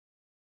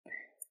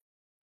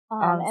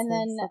 And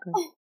then,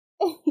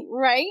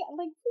 right?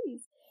 Like,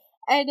 please.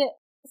 And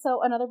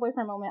so another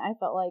boyfriend moment I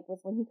felt like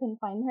was when he couldn't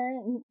find her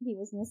and he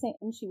was missing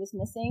and she was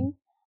missing.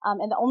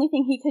 And the only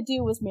thing he could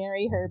do was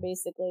marry her,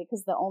 basically,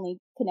 because the only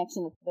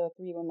connection that the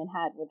three women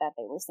had was that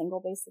they were single,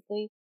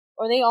 basically.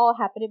 Or they all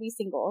happened to be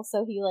single,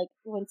 so he, like,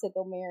 went to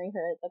go marry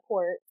her at the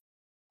court.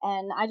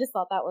 And I just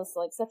thought that was,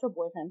 like, such a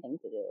boyfriend thing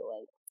to do.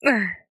 Like,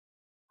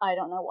 I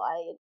don't know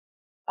why.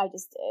 I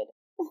just did.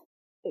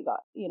 They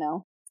got, you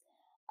know.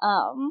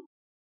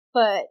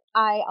 But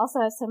I also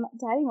have some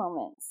daddy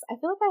moments. I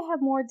feel like I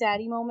have more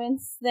daddy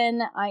moments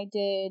than I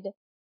did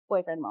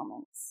boyfriend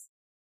moments.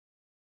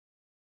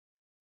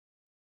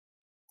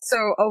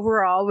 So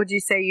overall, would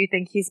you say you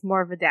think he's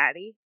more of a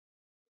daddy?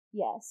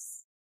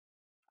 Yes.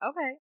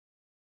 Okay.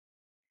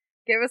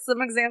 Give us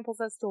some examples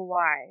as to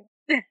why.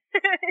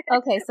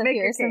 Okay, so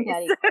here's some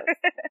daddy quotes.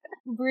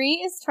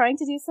 Bree is trying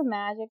to do some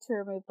magic to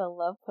remove the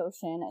love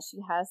potion.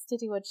 She has to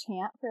do a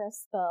chant for a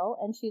spell,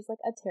 and she's like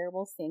a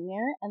terrible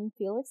singer, and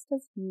Felix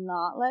does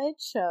not let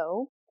it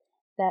show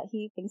that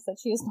he thinks that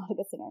she is not a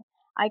good singer.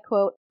 I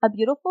quote, "A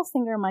beautiful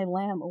singer my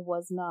lamb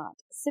was not.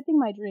 Sipping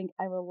my drink,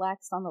 I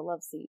relaxed on the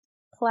love seat,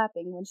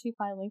 clapping when she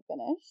finally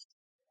finished."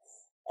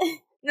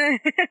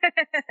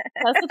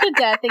 That's such a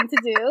dad thing to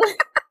do.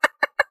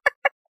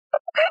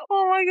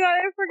 Oh my god,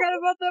 I forgot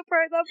about that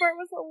part. That part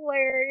was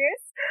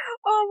hilarious.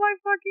 Oh my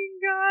fucking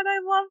god, I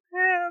love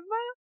him.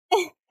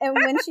 And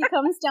when she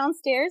comes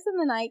downstairs in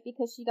the night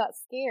because she got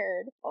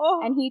scared,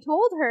 and he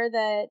told her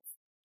that,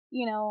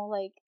 you know,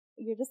 like,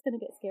 you're just gonna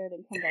get scared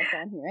and come back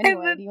down here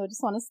anyway. Do you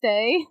just want to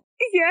stay?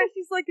 Yeah,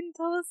 she's like,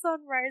 until the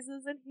sun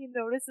rises, and he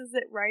notices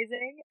it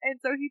rising, and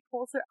so he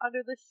pulls her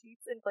under the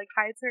sheets and like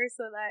hides her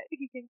so that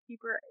he can keep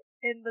her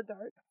in the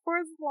dark for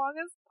as long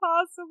as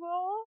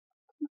possible.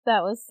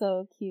 That was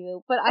so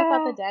cute. But I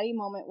thought the daddy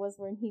moment was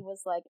when he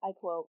was like, I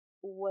quote,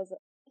 he was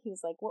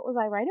like, what was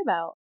I right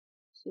about?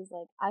 She's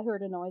like, I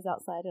heard a noise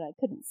outside and I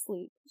couldn't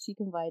sleep. She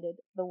confided,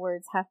 the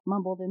words half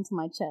mumbled into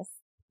my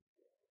chest.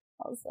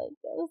 I was like,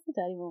 that was the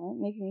daddy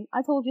moment.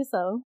 I told you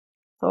so.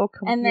 Oh,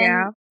 and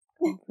then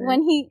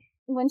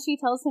when she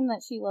tells him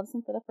that she loves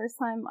him for the first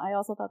time, I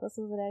also thought this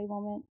was a daddy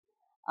moment.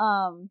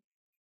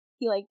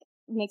 He like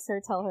makes her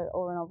tell her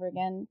over and over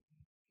again.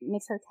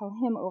 Makes her tell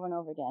him over and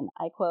over again.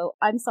 I quote,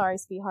 I'm sorry,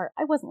 sweetheart.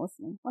 I wasn't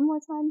listening. One more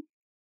time.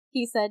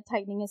 He said,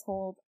 tightening his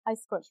hold. I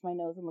scrunched my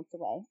nose and looked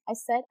away. I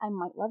said I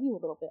might love you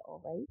a little bit,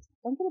 all right?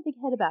 Don't get a big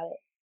head about it.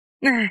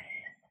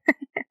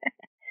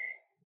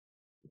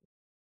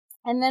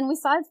 And then we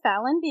saw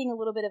Fallon being a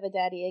little bit of a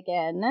daddy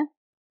again.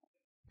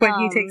 When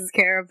he takes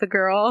care of the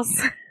girls.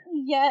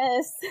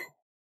 Yes.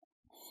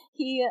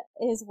 He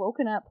is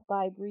woken up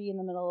by Bree in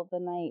the middle of the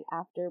night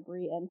after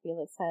Bree and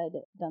Felix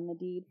had done the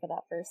deed for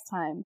that first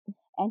time.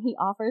 And he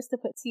offers to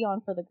put tea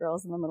on for the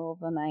girls in the middle of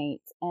the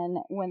night. And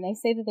when they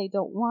say that they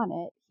don't want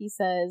it, he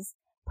says,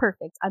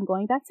 perfect, I'm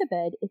going back to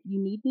bed. If you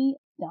need me,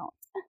 don't.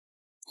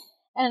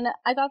 And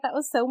I thought that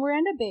was so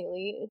Miranda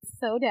Bailey. It's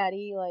so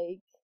daddy, like,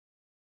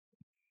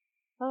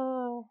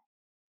 oh.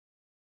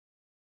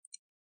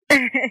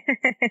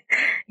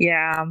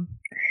 Yeah.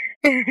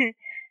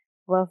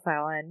 Love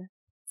Fallon.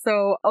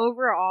 So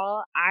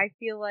overall, I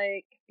feel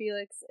like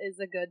Felix is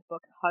a good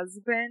book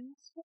husband.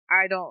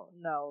 I don't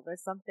know.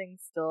 There's something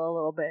still a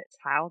little bit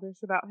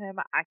childish about him.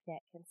 I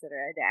can't consider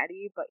a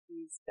daddy, but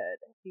he's good.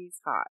 He's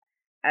hot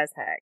as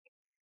heck.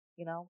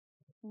 You know?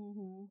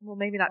 Mm-hmm. Well,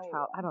 maybe not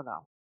child. Yeah. I don't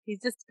know.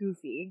 He's just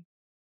goofy.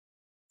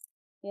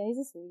 Yeah, he's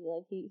a sweetie.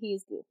 Like, he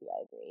is goofy.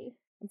 I agree.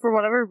 For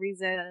whatever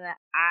reason,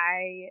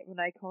 when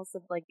I call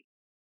stuff like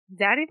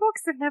daddy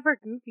books are never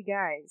goofy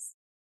guys.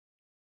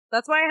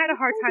 That's why I had a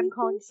hard time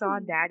calling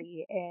Sean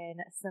daddy in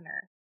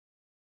Sinner.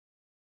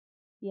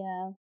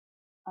 Yeah,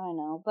 I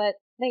know, but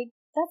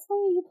that's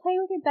why you play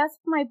with your. That's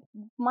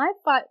my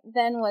thought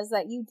then was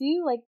that you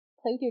do like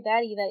play with your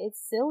daddy. That it's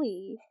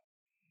silly.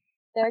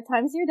 There are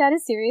times your dad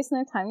is serious, and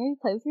there are times you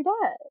play with your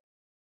dad.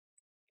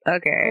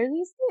 Okay,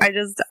 I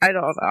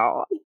don't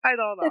know. I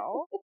don't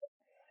know.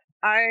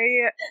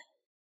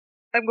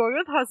 I'm going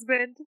with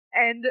husband,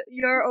 and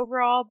your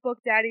overall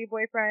book daddy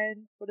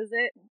boyfriend. What is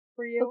it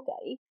for you? Book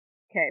daddy.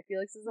 Okay,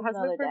 Felix is a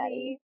husband for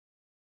me,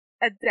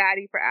 a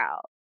daddy for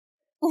Al.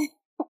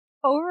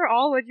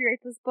 Overall, what'd you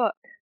rate this book?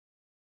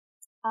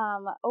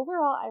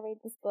 Overall, I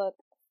rate this book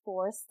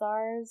 4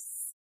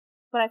 stars,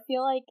 but I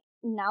feel like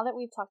now that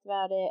we've talked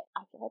about it,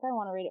 I feel like I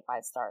want to rate it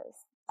 5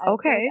 stars.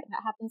 Okay. Like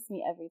that happens to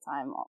me every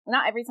time.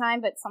 Not every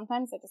time, but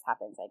sometimes it just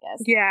happens, I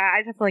guess. Yeah, I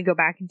definitely go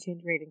back and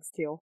change ratings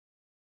too.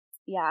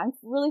 Yeah, I'm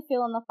really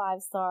feeling the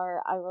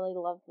 5-star. I really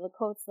loved the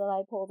quotes that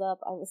I pulled up.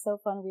 It was so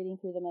fun reading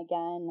through them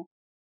again.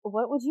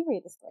 What would you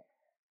rate this book?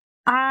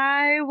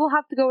 I will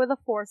have to go with a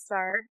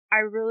 4-star. I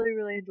really,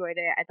 really enjoyed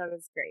it. I thought it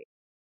was great.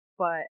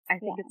 But I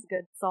think it's a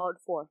good solid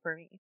 4 for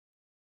me.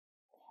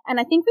 And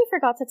I think we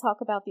forgot to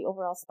talk about the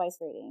overall spice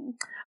rating.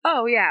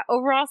 Oh, yeah.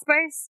 Overall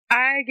spice,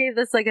 I gave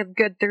this like a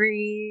good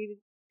 3.5.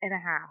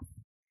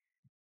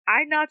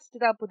 I notched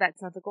it up with that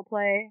tentacle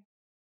play.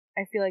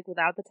 I feel like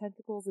without the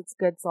tentacles, it's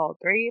good solid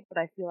 3, but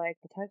I feel like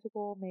the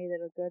tentacle made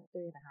it a good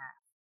 3.5.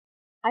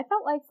 I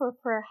felt like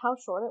for how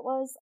short it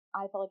was,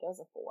 I felt like it was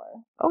a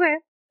 4. Okay.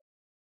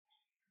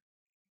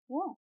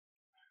 Yeah.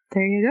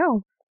 There you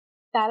go.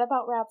 That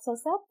about wraps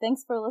us up.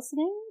 Thanks for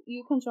listening.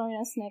 You can join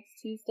us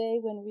next Tuesday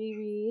when we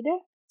read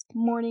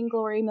Morning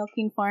Glory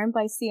Milking Farm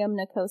by C.M.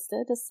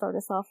 Nacosta to start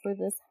us off for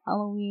this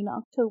Halloween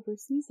October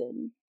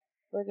season.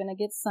 We're going to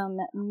get some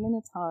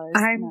Minotaurs.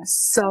 I'm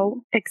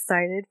so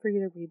excited for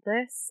you to read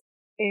this.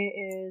 It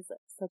is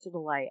such a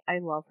delight. I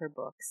love her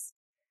books.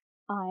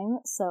 I'm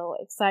so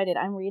excited.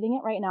 I'm reading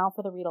it right now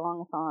for the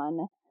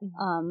read-along-a-thon.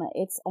 Mm-hmm.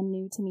 It's a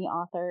new to me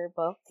author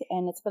book,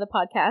 and it's for the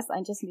podcast.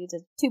 I just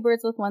needed 2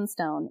 birds with 1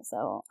 stone,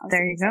 so I'm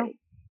there you go.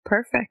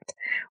 Perfect.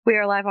 We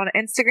are live on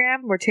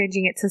Instagram. We're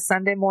changing it to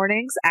Sunday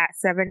mornings at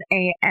 7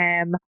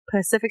 a.m.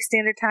 Pacific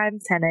Standard Time,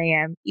 10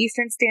 a.m.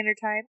 Eastern Standard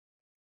Time.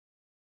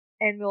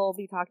 And we'll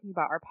be talking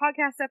about our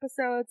podcast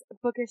episodes,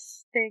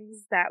 bookish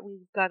things that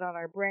we've got on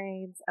our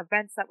brains,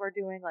 events that we're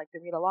doing, like the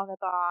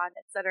read-along-a-thon,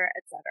 etc.,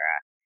 etc.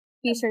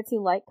 Be sure to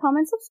like,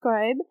 comment,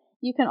 subscribe.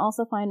 You can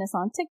also find us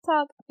on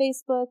TikTok,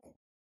 Facebook,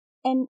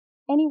 and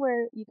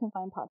anywhere you can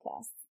find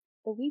podcasts.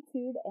 The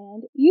WeTube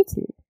and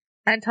YouTube.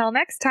 Until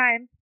next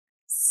time,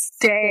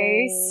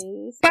 stay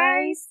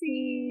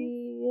spicy.